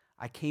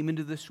I came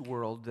into this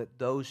world that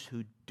those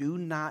who do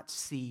not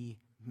see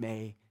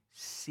may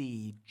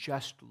see,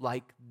 just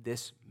like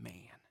this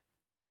man.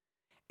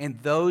 And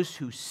those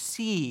who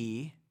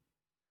see,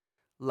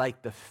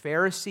 like the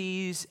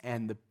Pharisees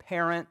and the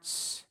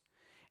parents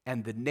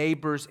and the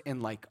neighbors,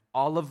 and like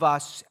all of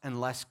us,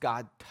 unless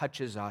God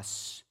touches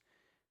us,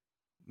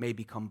 may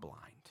become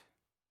blind."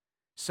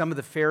 Some of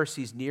the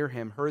Pharisees near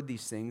him heard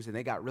these things, and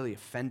they got really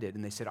offended,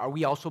 and they said, "Are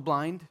we also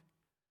blind?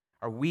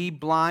 Are we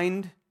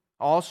blind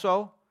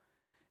also?"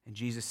 And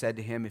Jesus said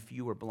to him, "If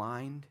you were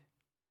blind,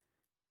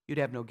 you'd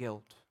have no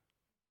guilt.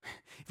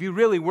 If you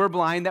really were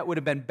blind, that would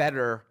have been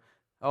better.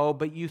 Oh,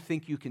 but you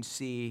think you can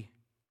see,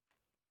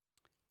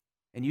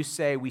 and you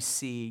say, 'We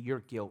see,'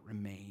 your guilt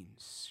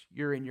remains.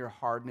 You're in your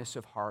hardness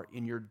of heart,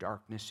 in your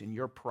darkness, in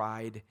your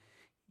pride.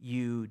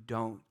 You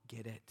don't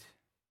get it."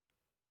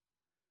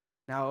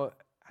 Now,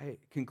 I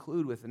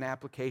conclude with an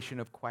application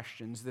of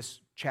questions.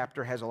 This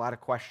chapter has a lot of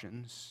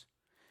questions.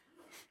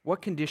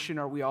 What condition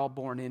are we all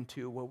born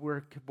into? Well,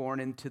 we're born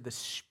into the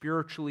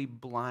spiritually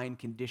blind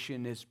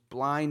condition, is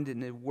blind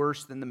and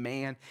worse than the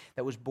man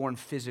that was born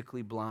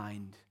physically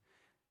blind.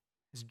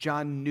 As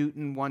John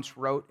Newton once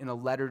wrote in a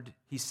letter,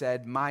 he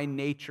said, by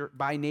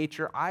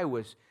nature, I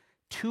was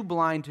too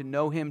blind to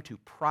know him, too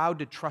proud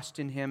to trust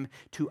in him,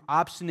 too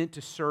obstinate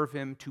to serve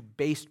him, too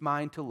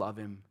base-minded to love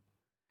him.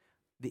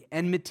 The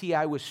enmity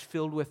I was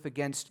filled with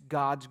against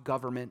God's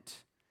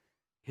government,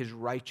 his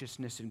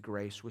righteousness and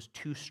grace, was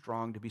too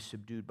strong to be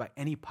subdued by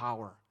any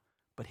power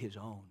but his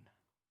own.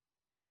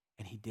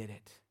 And he did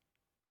it.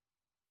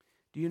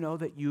 Do you know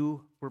that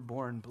you were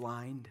born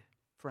blind,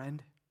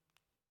 friend?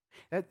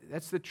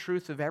 That's the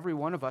truth of every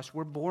one of us.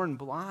 We're born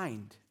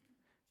blind.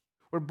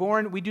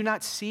 We do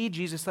not see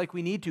Jesus like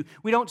we need to.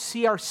 We don't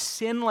see our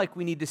sin like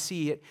we need to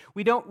see it.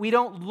 We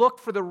don't look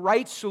for the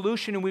right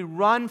solution, and we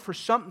run for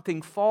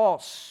something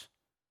false.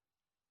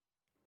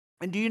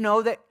 And do you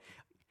know that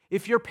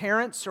if your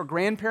parents or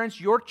grandparents,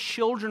 your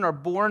children are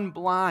born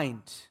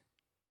blind,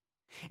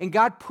 and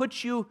God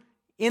puts you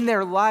in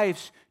their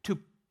lives to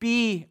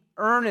be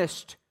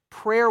earnest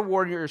prayer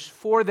warriors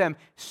for them,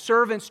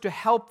 servants to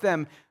help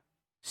them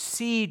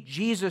see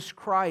Jesus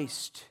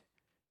Christ,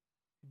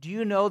 do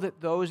you know that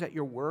those at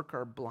your work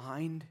are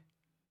blind,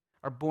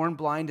 are born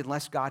blind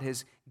unless God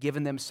has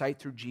given them sight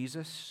through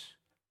Jesus?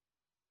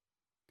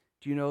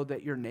 Do you know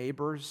that your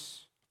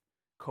neighbors,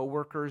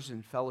 co-workers,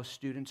 and fellow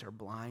students are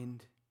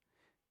blind?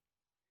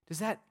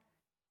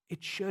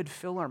 It should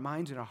fill our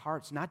minds and our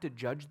hearts, not to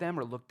judge them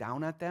or look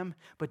down at them,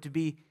 but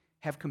to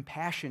have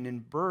compassion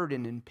and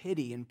burden and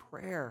pity and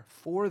prayer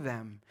for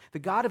them. The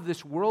God of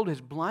this world has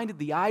blinded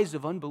the eyes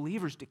of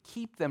unbelievers to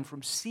keep them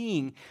from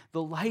seeing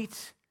the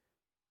light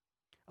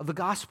of the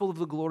gospel of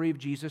the glory of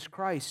Jesus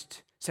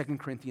Christ, 2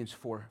 Corinthians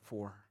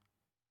 4:4.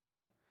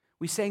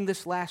 We sang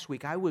this last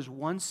week. I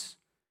once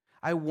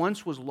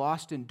was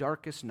lost in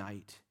darkest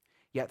night,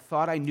 yet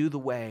thought I knew the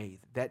way.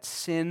 That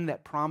sin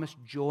that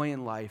promised joy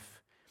in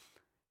life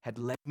had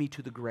led me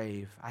to the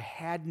grave. I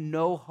had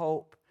no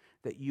hope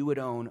that you would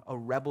own, a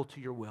rebel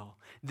to your will.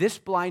 This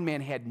blind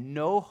man had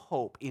no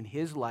hope in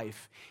his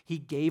life. He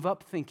gave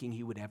up thinking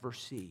he would ever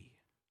see.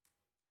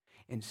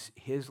 And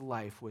his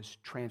life was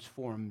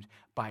transformed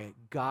by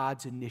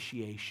God's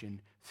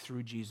initiation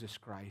through Jesus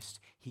Christ.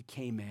 He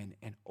came in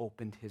and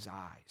opened his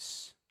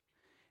eyes.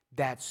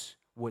 That's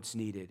what's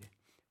needed.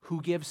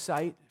 Who gives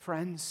sight,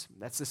 friends?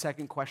 That's the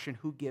second question.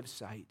 Who gives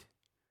sight?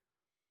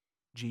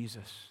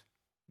 Jesus.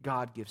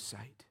 God gives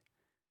sight.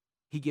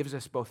 He gives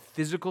us both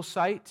physical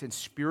sight and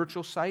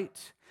spiritual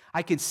sight.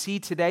 I can see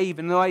today,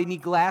 even though I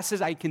need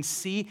glasses, I can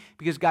see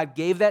because God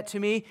gave that to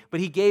me,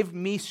 but He gave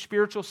me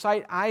spiritual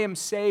sight. I am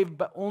saved,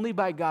 but only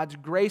by God's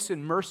grace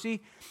and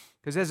mercy,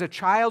 because as a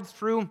child,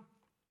 through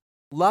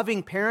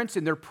loving parents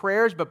and their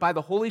prayers, but by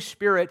the Holy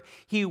Spirit,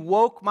 He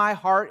woke my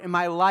heart and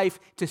my life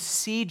to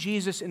see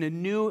Jesus in a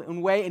new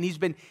way, and He's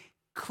been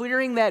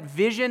clearing that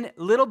vision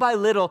little by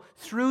little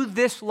through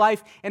this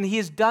life, and He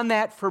has done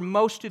that for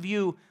most of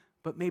you,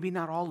 but maybe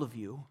not all of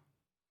you.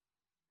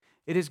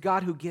 It is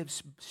God who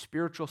gives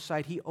spiritual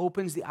sight. He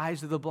opens the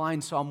eyes of the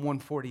blind, Psalm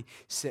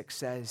 146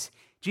 says.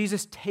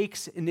 Jesus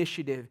takes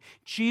initiative.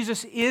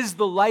 Jesus is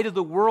the light of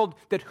the world,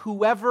 that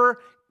whoever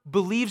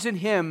believes in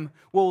Him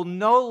will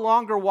no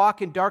longer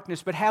walk in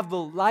darkness, but have the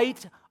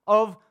light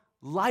of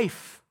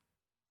life.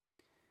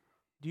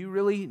 Do you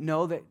really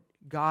know that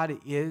God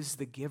is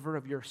the giver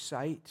of your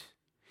sight?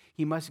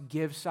 He must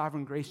give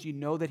sovereign grace. You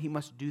know that He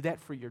must do that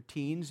for your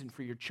teens and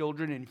for your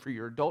children and for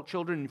your adult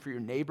children and for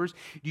your neighbors.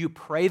 Do you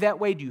pray that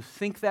way? Do you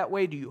think that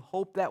way? Do you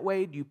hope that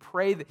way? Do you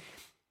pray that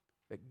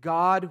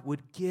God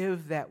would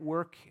give that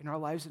work in our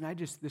lives? And I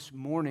just this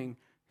morning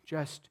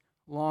just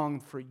long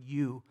for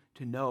you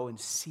to know and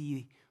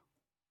see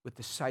with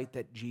the sight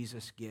that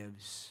Jesus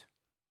gives.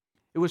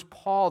 It was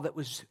Paul that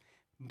was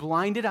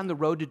blinded on the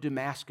road to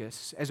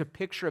Damascus as a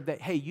picture of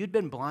that, hey, you'd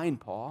been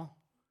blind, Paul.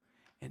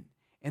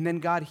 And then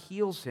God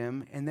heals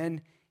him, and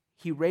then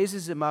he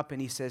raises him up and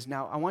he says,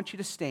 now I want you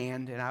to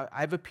stand, and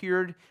I've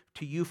appeared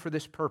to you for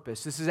this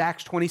purpose. This is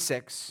Acts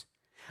 26.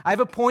 I've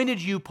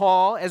appointed you,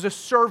 Paul, as a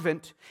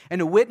servant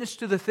and a witness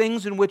to the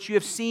things in which you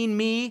have seen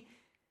me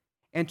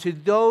and to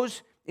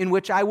those in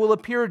which I will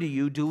appear to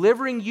you,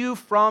 delivering you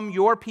from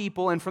your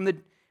people and from the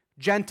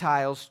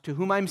Gentiles to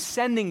whom I'm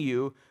sending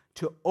you,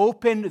 to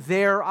open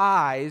their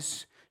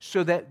eyes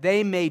so that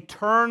they may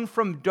turn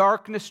from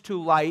darkness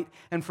to light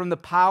and from the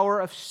power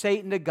of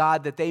Satan to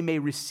God, that they may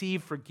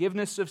receive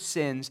forgiveness of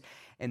sins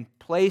and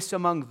place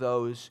among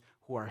those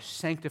who are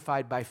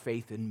sanctified by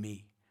faith in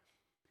me.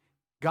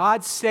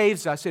 God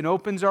saves us and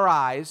opens our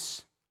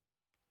eyes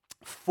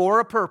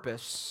for a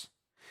purpose,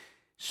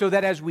 so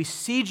that as we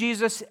see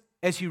Jesus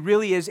as he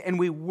really is and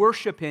we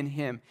worship in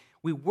him,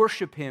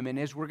 and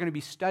as we're going to be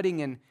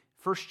studying in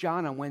 1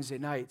 John on Wednesday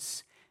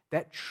nights,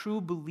 that true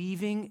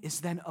believing is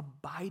then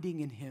abiding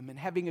in him and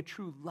having a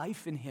true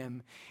life in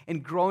him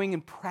and growing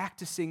and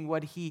practicing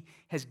what he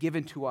has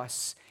given to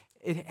us.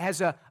 It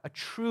has a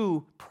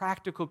true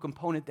practical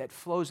component that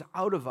flows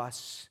out of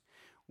us.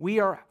 We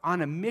are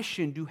on a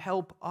mission to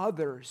help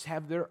others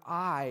have their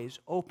eyes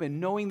open,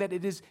 knowing that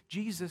it is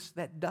Jesus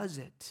that does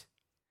it.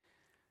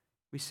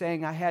 We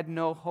sang, I had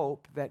no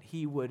hope that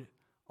he would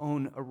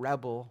own a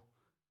rebel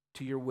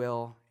to your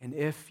will, and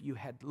if you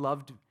had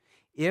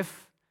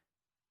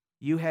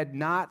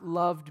not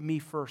loved me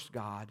first,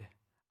 God,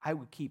 I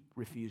would keep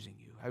refusing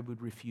you. I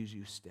would refuse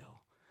you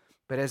still.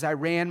 But as I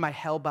ran my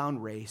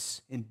hell-bound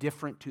race,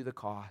 indifferent to the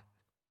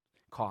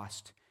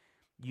cost,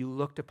 you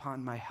looked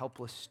upon my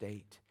helpless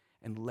state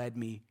and led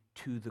me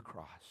to the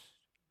cross.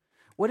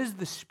 What is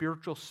the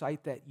spiritual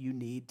sight that you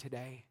need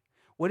today?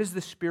 What is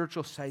the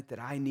spiritual sight that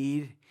I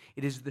need?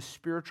 It is the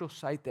spiritual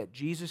sight that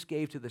Jesus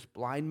gave to this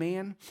blind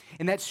man.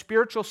 And that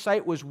spiritual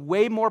sight was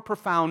way more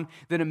profound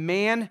than a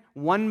man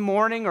one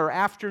morning or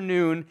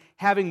afternoon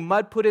having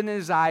mud put in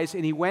his eyes,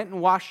 and he went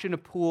and washed in a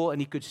pool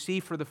and he could see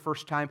for the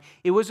first time.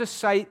 It was a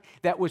sight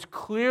that was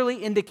clearly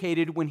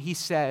indicated when he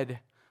said,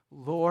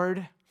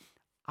 Lord,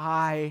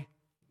 I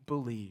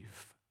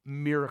believe.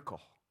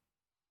 Miracle.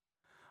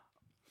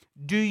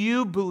 Do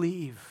you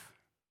believe?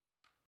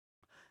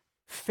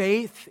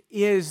 Faith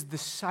is the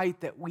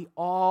sight that we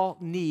all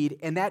need,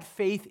 and that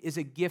faith is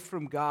a gift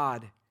from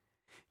God.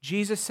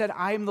 Jesus said,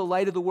 I am the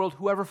light of the world.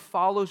 Whoever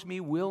follows me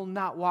will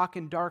not walk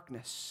in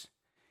darkness.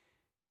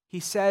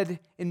 He said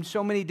in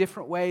so many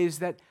different ways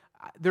that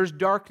there's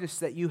darkness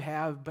that you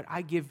have, but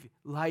I give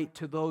light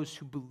to those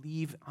who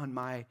believe on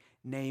my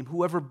name.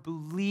 Whoever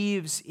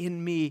believes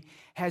in me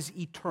has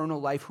eternal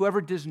life. Whoever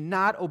does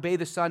not obey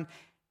the Son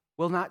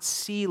will not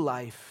see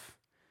life.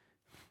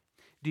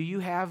 Do you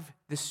have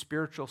this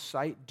spiritual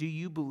sight? Do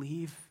you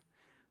believe?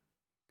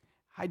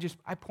 I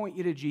point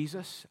you to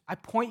Jesus. I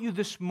point you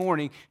this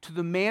morning to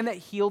the man that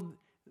healed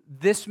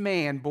this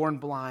man born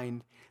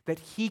blind, that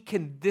he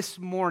can this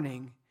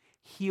morning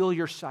heal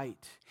your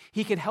sight.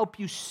 He can help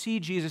you see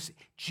Jesus.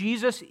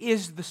 Jesus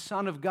is the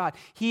Son of God.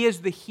 He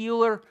is the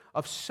healer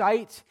of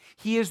sight.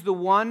 He is the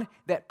one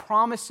that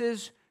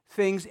promises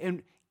things,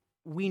 and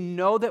we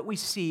know that we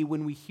see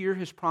when we hear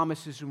his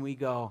promises and we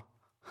go,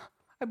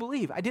 I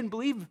believe. I didn't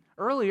believe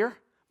earlier,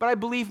 but I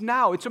believe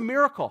now. It's a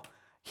miracle.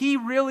 He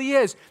really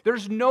is.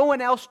 There's no one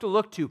else to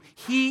look to.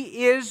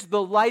 He is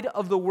the light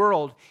of the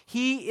world.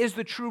 He is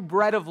the true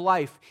bread of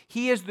life.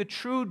 He is the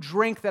true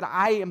drink that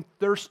I am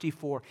thirsty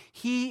for.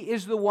 He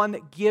is the one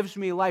that gives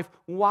me life.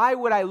 Why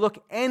would I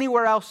look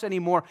anywhere else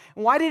anymore?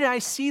 And why didn't I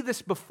see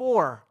this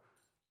before?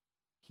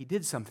 He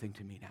did something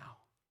to me now.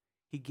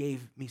 He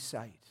gave me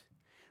sight.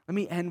 Let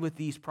me end with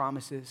these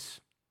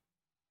promises.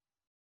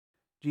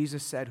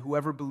 Jesus said,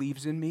 whoever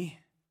believes in me,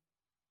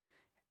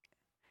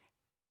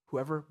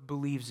 as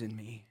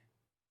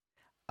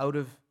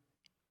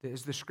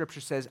the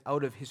scripture says,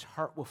 out of his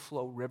heart will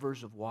flow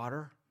rivers of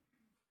water.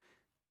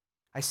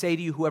 I say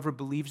to you, whoever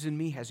believes in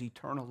me has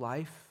eternal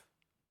life.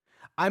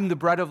 I'm the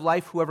bread of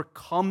life. Whoever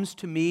comes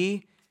to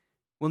me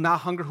will not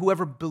hunger.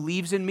 Whoever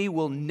believes in me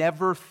will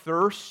never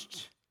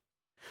thirst.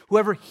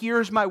 Whoever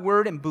hears my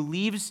word and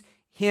believes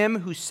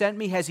him who sent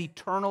me has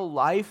eternal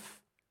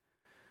life.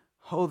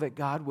 Oh, that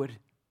God would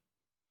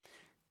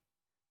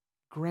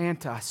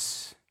grant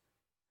us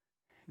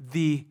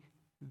the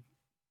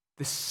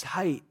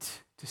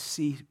sight to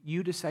see,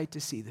 you decide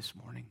to see this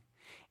morning.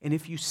 And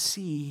if you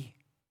see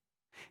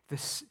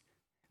this,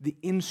 the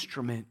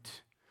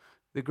instrument,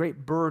 the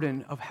great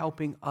burden of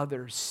helping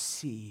others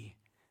see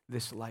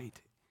this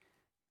light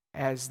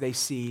as they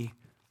see,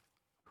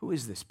 who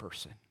is this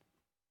person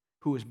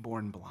who was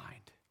born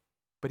blind,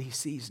 but he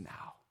sees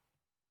now?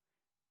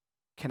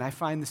 Can I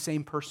find the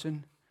same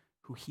person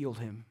who healed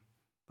him?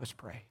 Let's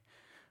pray.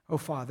 Oh,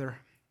 Father,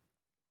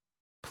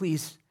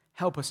 please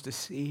help us to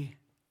see.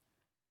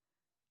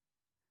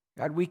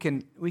 God, we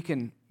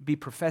can be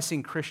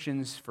professing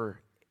Christians for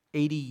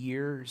 80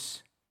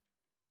 years,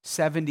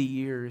 70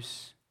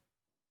 years,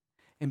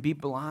 and be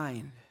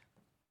blind.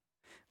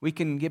 We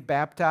can get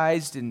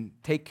baptized and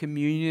take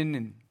communion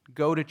and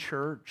go to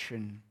church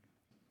and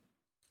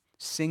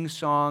sing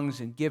songs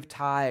and give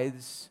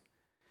tithes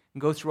and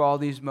go through all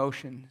these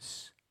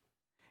motions.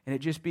 and it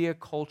just be a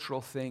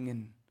cultural thing,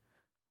 and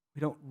we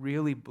don't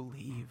really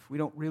believe, we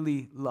don't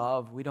really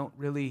love, we don't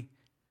really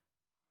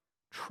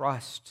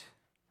trust.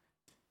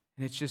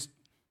 And it's just,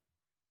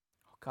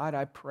 oh God,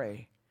 I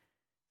pray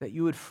that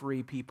you would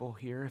free people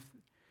here.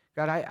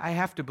 God, I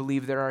have to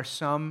believe there are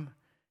some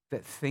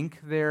that think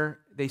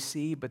they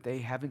see, but they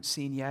haven't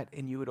seen yet,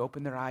 and you would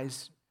open their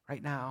eyes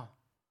right now.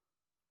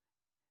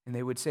 And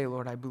they would say,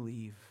 Lord, I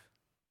believe,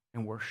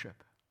 and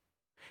worship.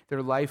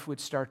 Their life would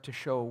start to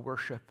show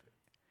worship,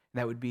 and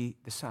that would be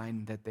the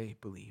sign that they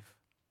believe.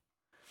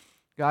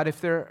 God,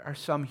 if there are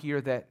some here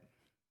that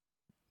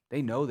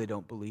they know they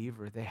don't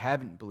believe or they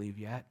haven't believed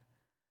yet,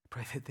 I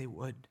pray that they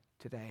would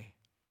today.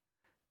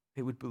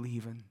 They would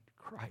believe in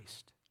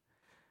Christ.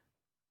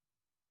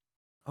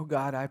 Oh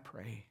God, I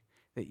pray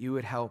that you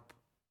would help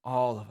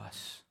all of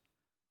us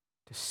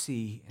to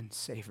see and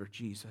savor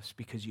Jesus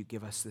because you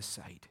give us this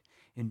sight.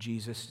 In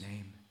Jesus'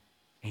 name,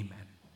 amen.